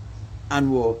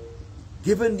and were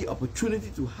given the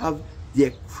opportunity to have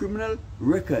their criminal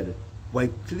record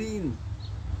wiped clean.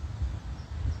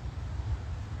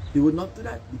 They would not do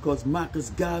that because Marcus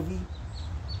Garvey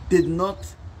did not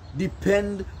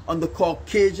depend on the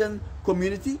Caucasian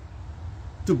community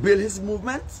to build his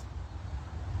movement.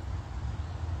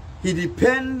 He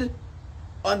depended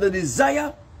on the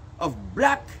desire of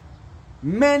black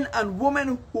men and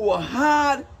women who were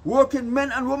hard working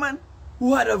men and women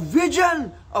who had a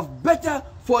vision of better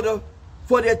for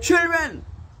their children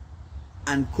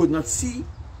and could not see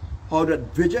how that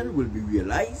vision will be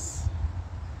realized.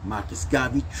 Marcus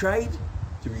Garvey tried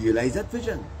to realize that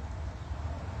vision,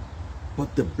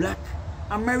 but the black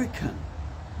American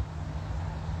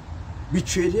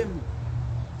betrayed him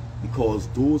because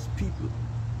those people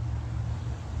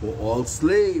were all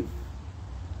slaves.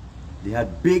 They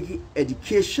had big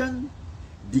education,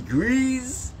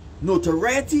 degrees,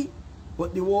 notoriety,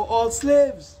 but they were all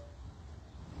slaves.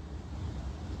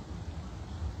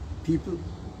 People,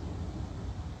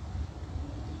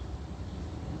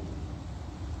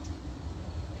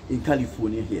 in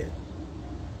California here,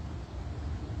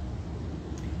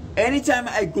 anytime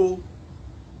I go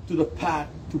to the park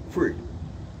to pray,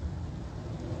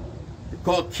 the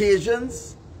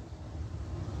Caucasians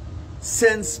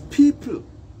sends people.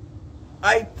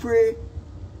 I pray,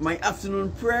 my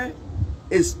afternoon prayer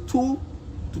is 2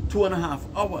 to 2.5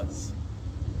 hours.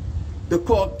 The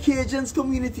Caucasians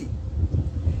community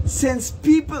sends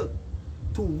people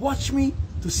to watch me,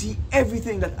 to see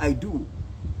everything that I do.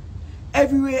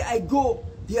 Everywhere I go,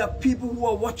 there are people who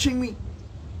are watching me.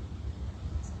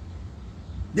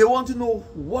 They want to know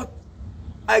what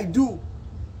I do,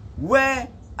 where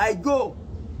I go,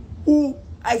 who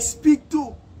I speak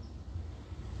to,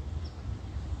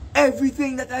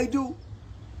 everything that I do.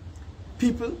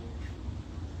 People,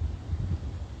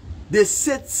 they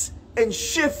sit and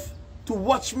shift to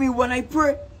watch me when I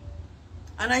pray.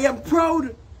 And I am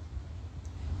proud.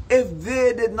 If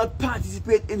they did not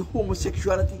participate in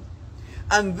homosexuality,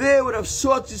 and they would have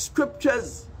sought the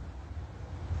scriptures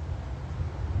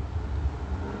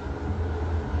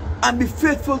and be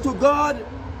faithful to God,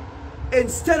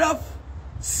 instead of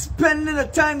spending the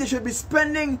time they should be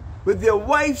spending with their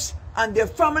wives and their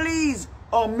families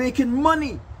or making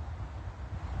money,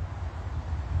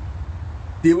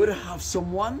 they would have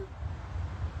someone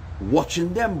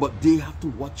watching them, but they have to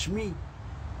watch me.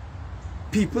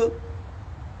 People,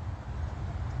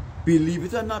 believe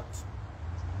it or not,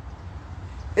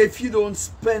 if you don't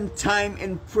spend time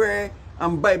in prayer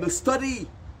and Bible study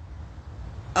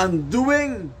and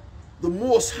doing the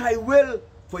Most High will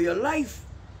for your life,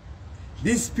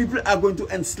 these people are going to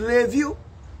enslave you.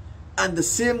 And the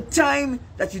same time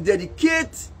that you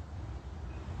dedicate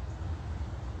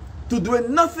to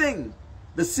doing nothing,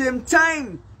 the same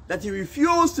time that you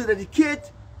refuse to dedicate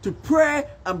to prayer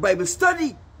and Bible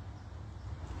study,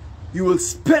 you will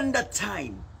spend that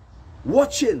time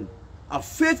watching a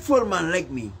faithful man like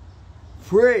me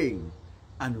praying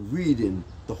and reading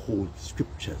the whole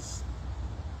scriptures.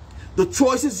 The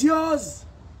choice is yours.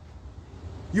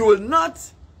 You will not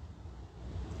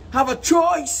have a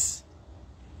choice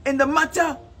in the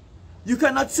matter. You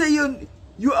cannot say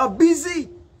you are busy.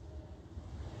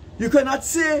 You cannot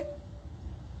say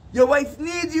your wife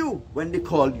needs you when they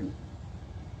call you.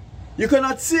 You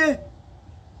cannot say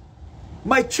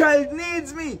my child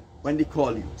needs me when they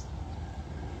call you.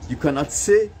 You cannot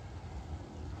say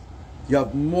you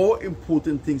have more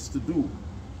important things to do.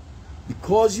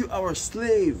 Because you are a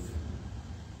slave,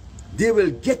 they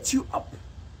will get you up,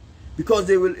 because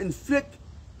they will inflict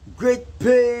great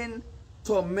pain,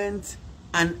 torment,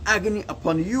 and agony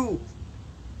upon you.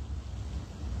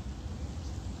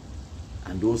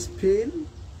 And those pain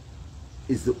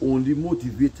is the only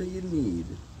motivator you need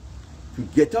to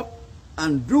get up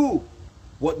and do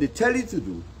what they tell you to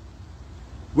do.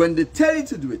 When they tell you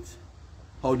to do it,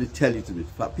 how they tell you to do it.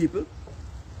 For people,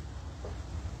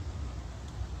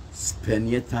 spend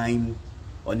your time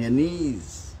on your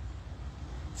knees.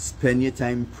 Spend your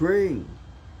time praying.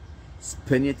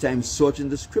 Spend your time searching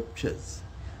the scriptures.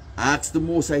 Ask the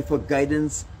Most High for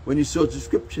guidance when you search the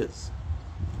scriptures.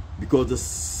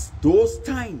 Because those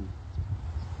times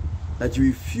that you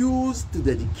refuse to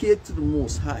dedicate to the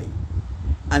Most High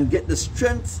and get the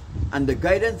strength and the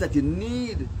guidance that you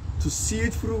need to see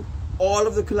it through all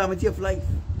of the calamity of life,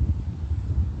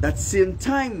 that same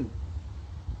time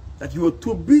that you are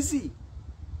too busy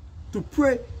to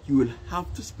pray, you will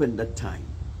have to spend that time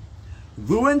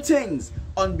doing things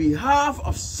on behalf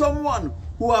of someone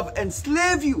who have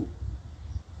enslaved you,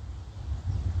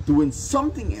 doing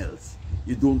something else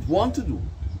you don't want to do,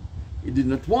 you did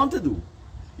not want to do,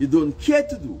 you don't care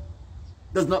to do,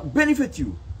 does not benefit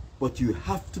you, but you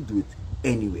have to do it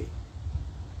anyway.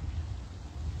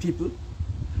 People,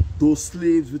 those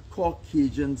slaves with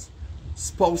Caucasian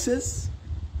spouses,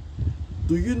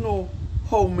 do you know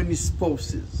how many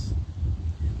spouses,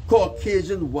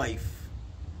 Caucasian wife,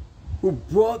 who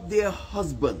brought their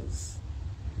husbands,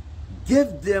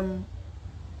 give them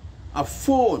a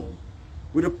phone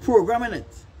with a program in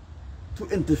it to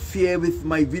interfere with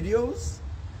my videos,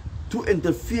 to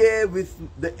interfere with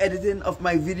the editing of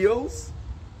my videos,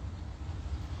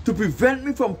 to prevent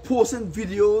me from posting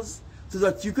videos so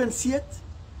that you can see it?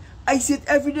 I see it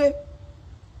every day.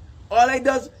 All I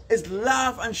do is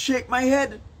laugh and shake my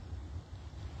head.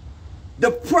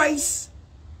 The price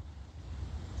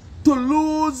to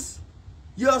lose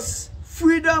your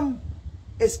freedom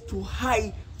is too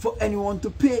high for anyone to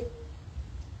pay.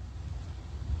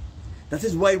 That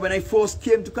is why when I first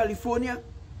came to California,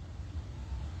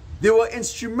 they were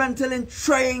instrumental in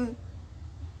trying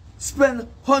spend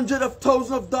hundreds of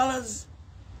thousands of dollars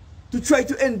to try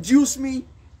to induce me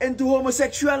into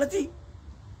homosexuality.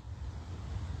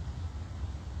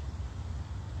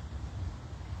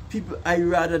 People, I'd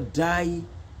rather die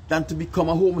than to become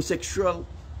a homosexual.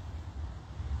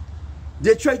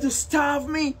 They try to starve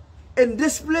me in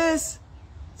this place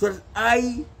so that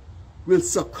I will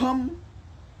succumb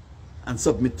and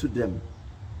submit to them.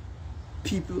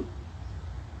 People,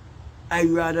 I'd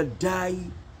rather die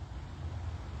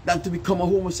than to become a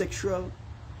homosexual.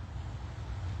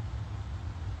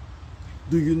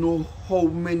 Do you know how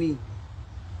many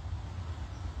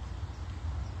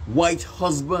white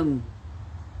husbands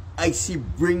I see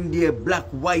bring their black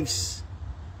wives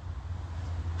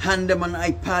hand them an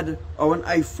iPad or an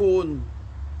iPhone,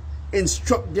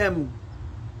 instruct them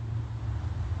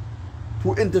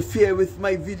to interfere with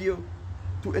my video,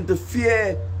 to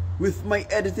interfere with my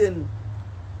editing,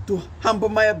 to hamper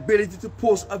my ability to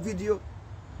post a video,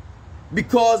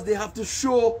 because they have to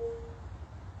show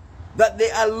that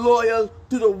they are loyal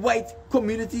to the white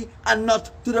community and not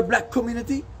to the black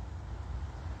community.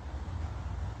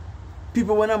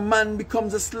 People, when a man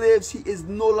becomes a slave, he is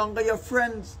no longer your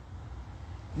friend,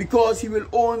 because he will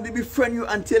only befriend you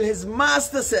until his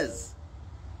master says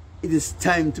it is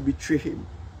time to betray him.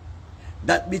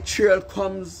 That betrayal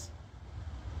comes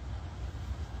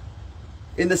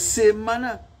in the same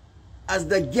manner as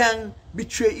the gang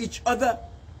betray each other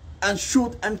and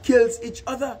shoot and kills each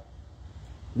other.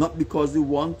 Not because they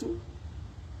want to,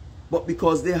 but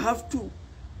because they have to.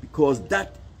 Because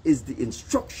that is the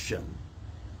instruction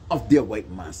of their white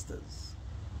masters.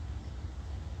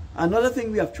 Another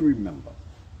thing we have to remember.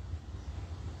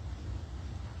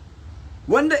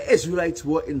 When the Israelites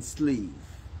were enslaved,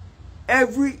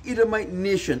 every Edomite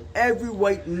nation, every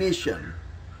white nation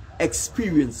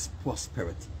experienced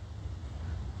prosperity.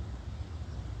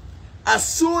 As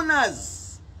soon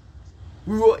as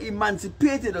we were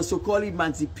emancipated, or so-called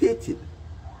emancipated,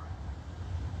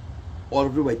 all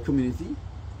of the white community,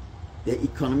 their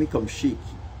economy comes shaky.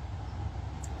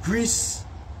 Greece,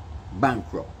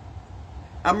 bankrupt.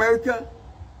 America,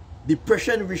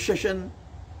 depression, recession,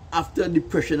 after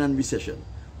depression and recession.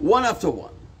 One after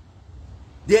one.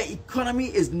 Their economy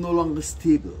is no longer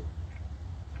stable.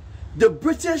 The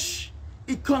British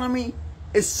economy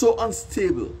is so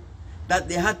unstable that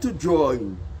they had to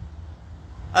join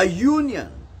a union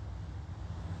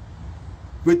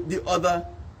with the other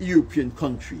European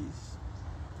countries.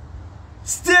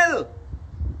 Still,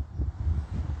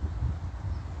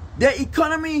 their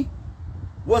economy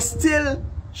was still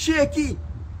shaky.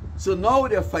 So now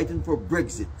they're fighting for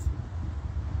Brexit.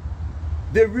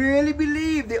 They really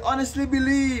believe, they honestly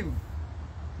believe,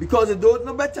 because they don't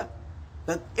know better,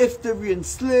 that if they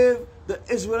re-enslave the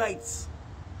Israelites,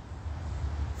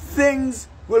 things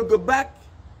will go back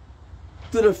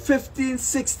to the 15th,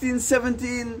 16th,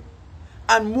 17th,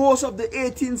 and most of the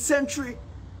 18th century,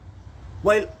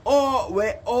 where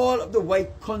all of the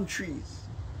white countries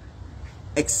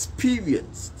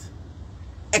experienced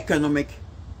economic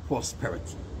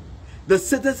prosperity. The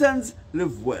citizens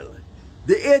live well,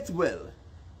 they ate well,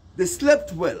 they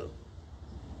slept well,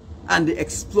 and they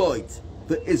exploit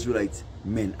the Israelite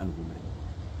men and women.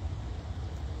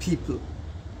 People,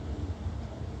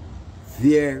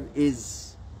 there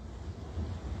is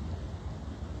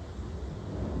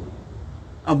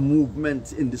a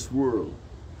movement in this world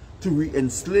to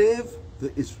re-enslave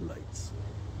the Israelites.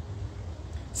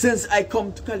 Since I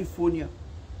come to California,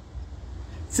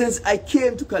 since I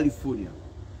came to California,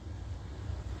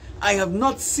 I have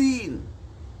not seen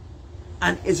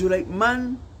an Israelite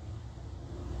man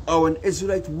or an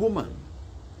Israelite woman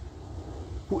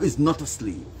who is not a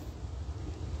slave.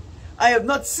 I have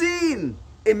not seen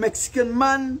a Mexican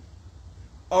man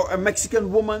or a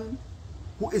Mexican woman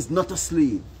who is not a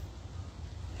slave.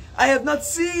 I have not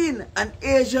seen an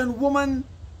Asian woman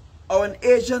or an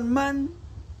Asian man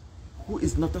who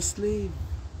is not a slave.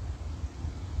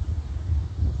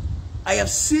 I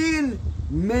have seen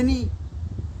many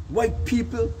white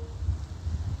people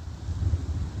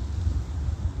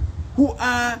who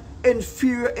are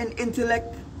inferior in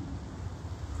intellect,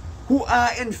 who are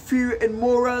inferior in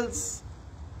morals,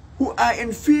 who are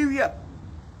inferior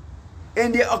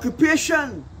in their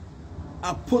occupation,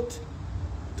 are put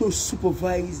to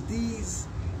supervise these.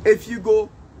 If you go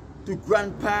to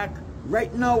Grand Park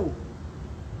right now,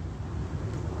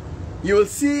 you will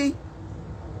see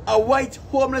a white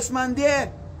homeless man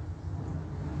there.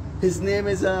 His name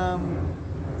is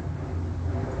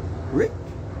Rick,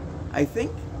 I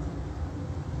think.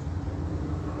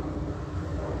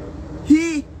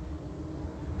 He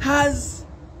has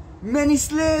many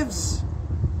slaves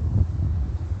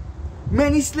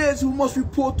who must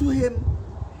report to him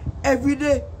every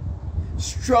day.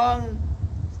 Strong,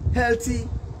 healthy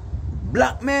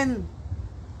black men.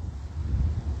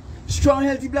 Strong,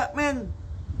 healthy black men.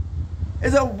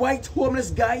 Is a white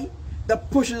homeless guy that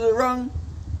pushes around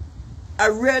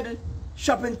a red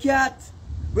shopping cart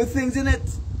with things in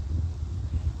it.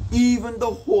 Even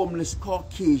the homeless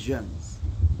Caucasians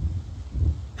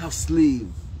have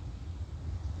slaves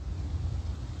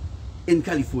in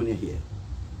California here.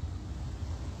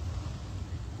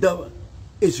 The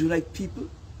Israelite people,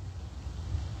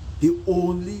 they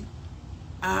only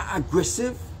are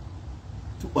aggressive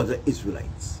to other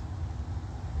Israelites.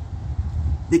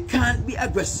 They can't be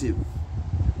aggressive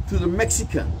to the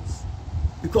Mexicans,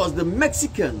 because the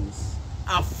Mexicans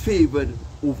are favored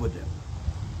over them.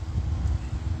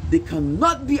 They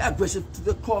cannot be aggressive to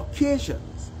the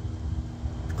Caucasians,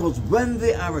 because when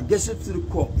they are aggressive to the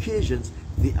Caucasians,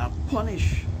 they are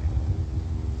punished.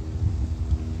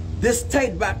 This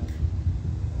tied back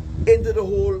into the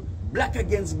whole black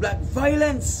against black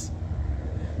violence.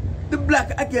 The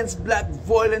black against black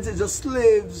violence is just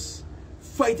slaves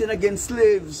fighting against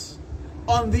slaves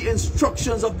on the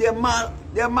instructions of their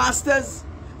masters,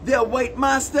 their white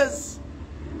masters.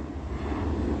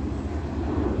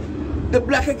 The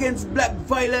black against black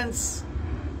violence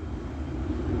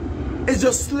is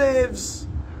just slaves.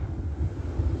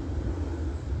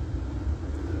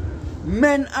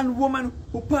 Men and women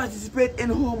who participate in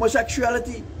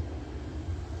homosexuality,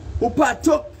 who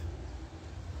partook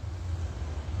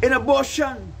in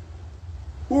abortion,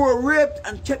 who were raped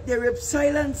and kept their rape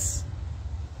silence.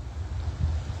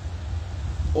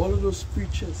 All of those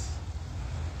preachers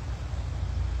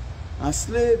are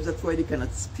slaves. That's why they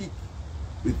cannot speak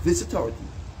with this authority,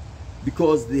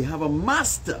 because they have a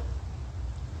master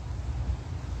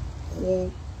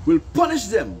who will punish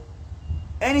them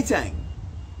anytime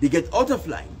they get out of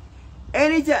line.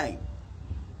 Anytime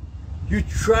you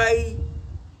try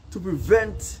to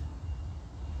prevent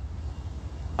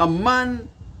a man,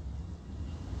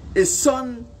 a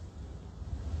son,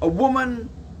 a woman,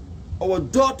 or a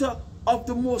daughter of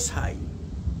the Most High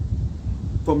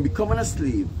from becoming a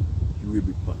slave, you will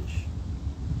be punished.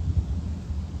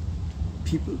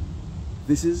 People,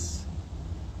 this is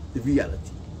the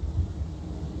reality,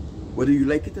 whether you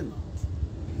like it or not.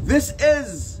 This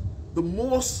is the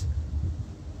words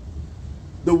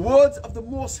of the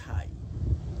Most High,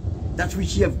 that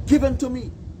which He have given to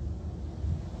me.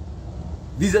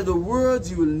 These are the words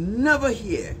you will never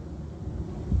hear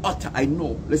utter. I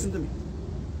know, listen to me.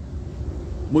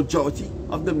 Majority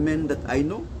of the men that I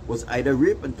know was either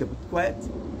raped and kept quiet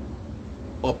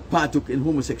or partook in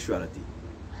homosexuality.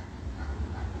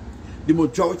 The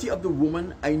majority of the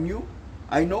women I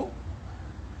know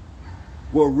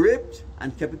were raped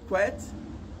and kept it quiet,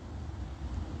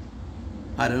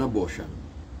 had an abortion.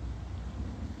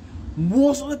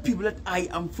 Most of the people that I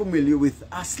am familiar with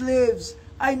are slaves.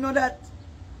 I know that.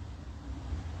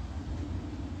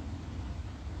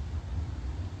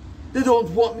 They don't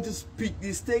want me to speak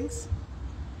these things,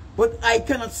 but I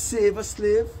cannot save a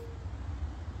slave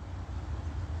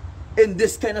in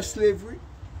this kind of slavery.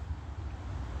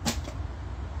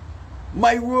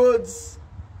 My words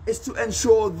is to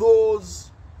ensure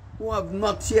those who have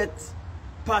not yet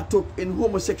partook in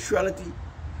homosexuality,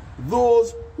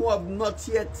 those who have not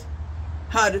yet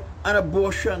had an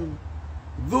abortion,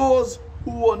 those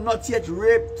who were not yet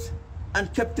raped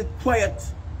and kept it quiet,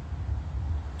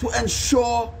 to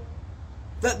ensure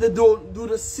that they don't do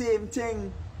the same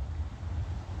thing.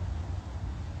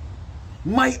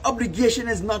 My obligation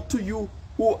is not to you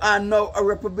who are now a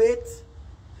reprobate.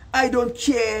 I don't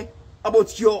care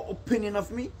about your opinion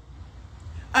of me.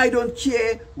 I don't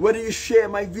care whether you share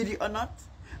my video or not.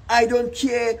 I don't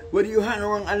care whether you hang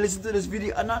around and listen to this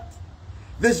video or not.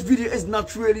 This video is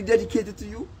not really dedicated to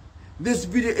you. This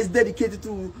video is dedicated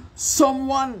to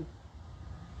someone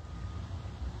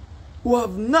who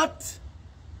have not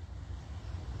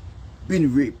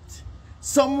been raped,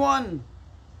 someone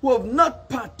who have not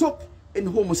partook in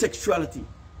homosexuality,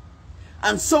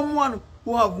 and someone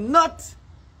who have not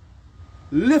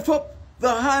lift up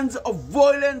the hands of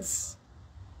violence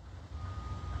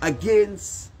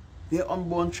against their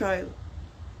unborn child.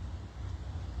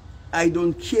 I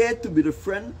don't care to be the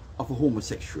friend of a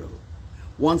homosexual.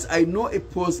 Once I know a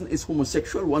person is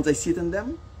homosexual, once I see it in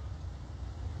them,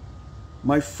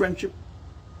 my friendship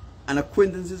and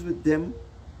acquaintances with them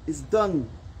is done.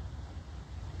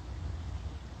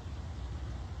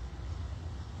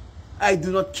 I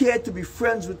do not care to be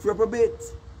friends with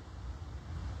reprobates.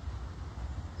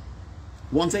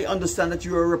 Once I understand that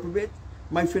you are a reprobate,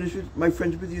 my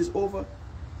friendship with you is over.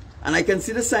 And I can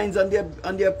see the signs on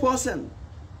their person.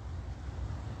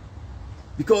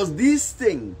 Because these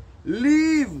things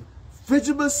leave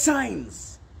visible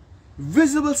signs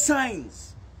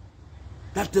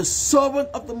that the servant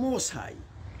of the Most High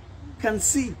can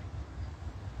see.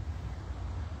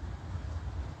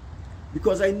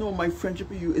 Because I know my friendship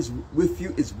with you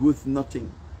is worth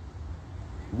nothing.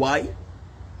 Why?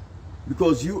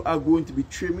 Because you are going to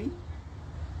betray me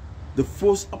the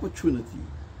first opportunity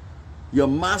your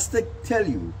master tell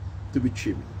you to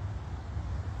betray me.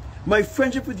 My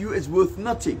friendship with you is worth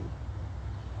nothing,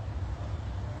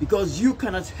 because you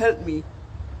cannot help me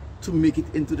to make it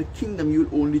into the kingdom. You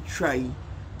will only try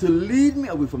to lead me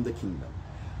away from the kingdom.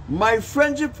 My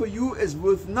friendship for you is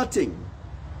worth nothing,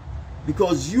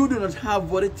 because you do not have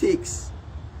what it takes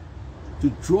to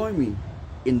join me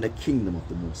in the kingdom of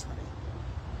the Most High.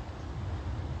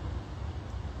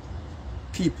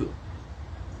 People,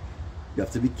 you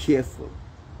have to be careful.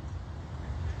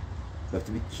 You have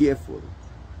to be careful.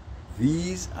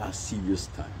 These are serious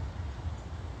times.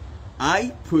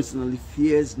 I personally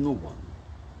fears no one.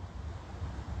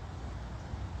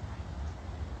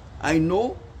 I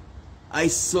know I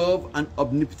serve an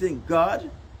omnipotent God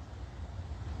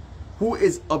who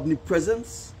is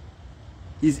omnipresent.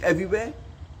 He's everywhere.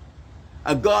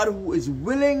 A God who is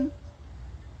willing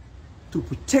to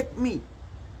protect me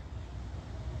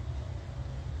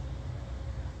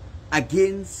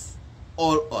against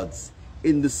all odds.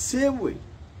 In the same way,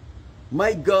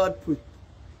 my God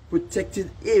protected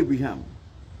Abraham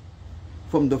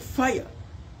from the fire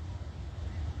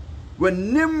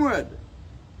when Nimrod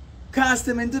cast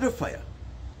him into the fire.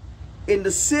 In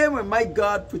the same way, my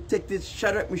God protected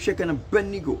Shadrach, Meshach, and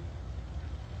Abednego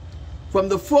from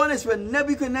the furnace when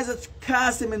Nebuchadnezzar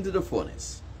cast him into the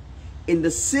furnace. In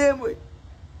the same way,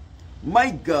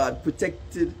 my God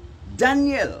protected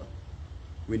Daniel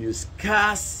when he was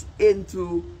cast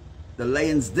into the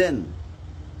lion's den.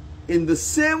 In the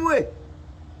same way,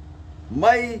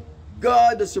 my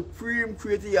God, the supreme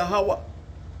creator Yahweh,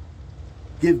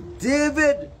 gave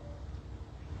David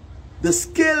the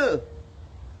skill,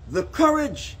 the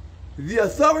courage, the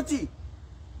authority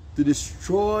to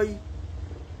destroy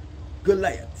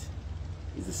Goliath.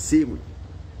 It's the same way.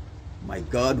 My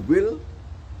God will,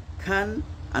 can,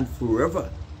 and forever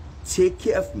take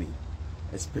care of me,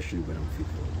 especially when I'm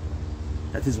faithful.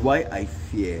 That is why I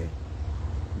fear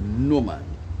no man.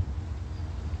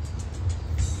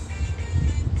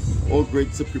 O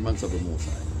great supremance of the Most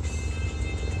High,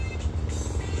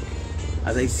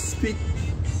 as I speak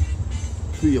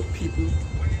to your people,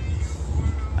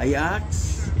 I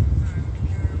ask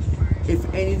if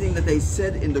anything that I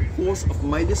said in the course of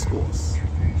my discourse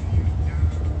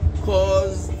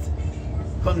caused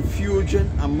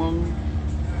confusion among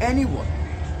anyone.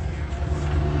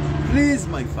 Please,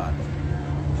 my Father,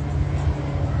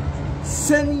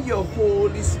 send your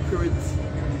Holy Spirit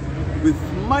with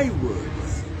my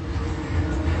words.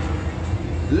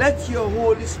 Let your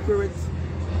Holy Spirit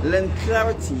lend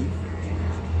clarity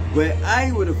where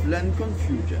I would have lent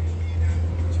confusion.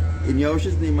 In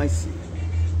Yahushua's name I say,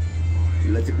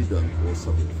 let it be done, O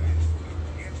sovereign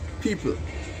Father. People,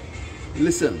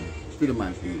 listen to the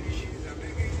man age.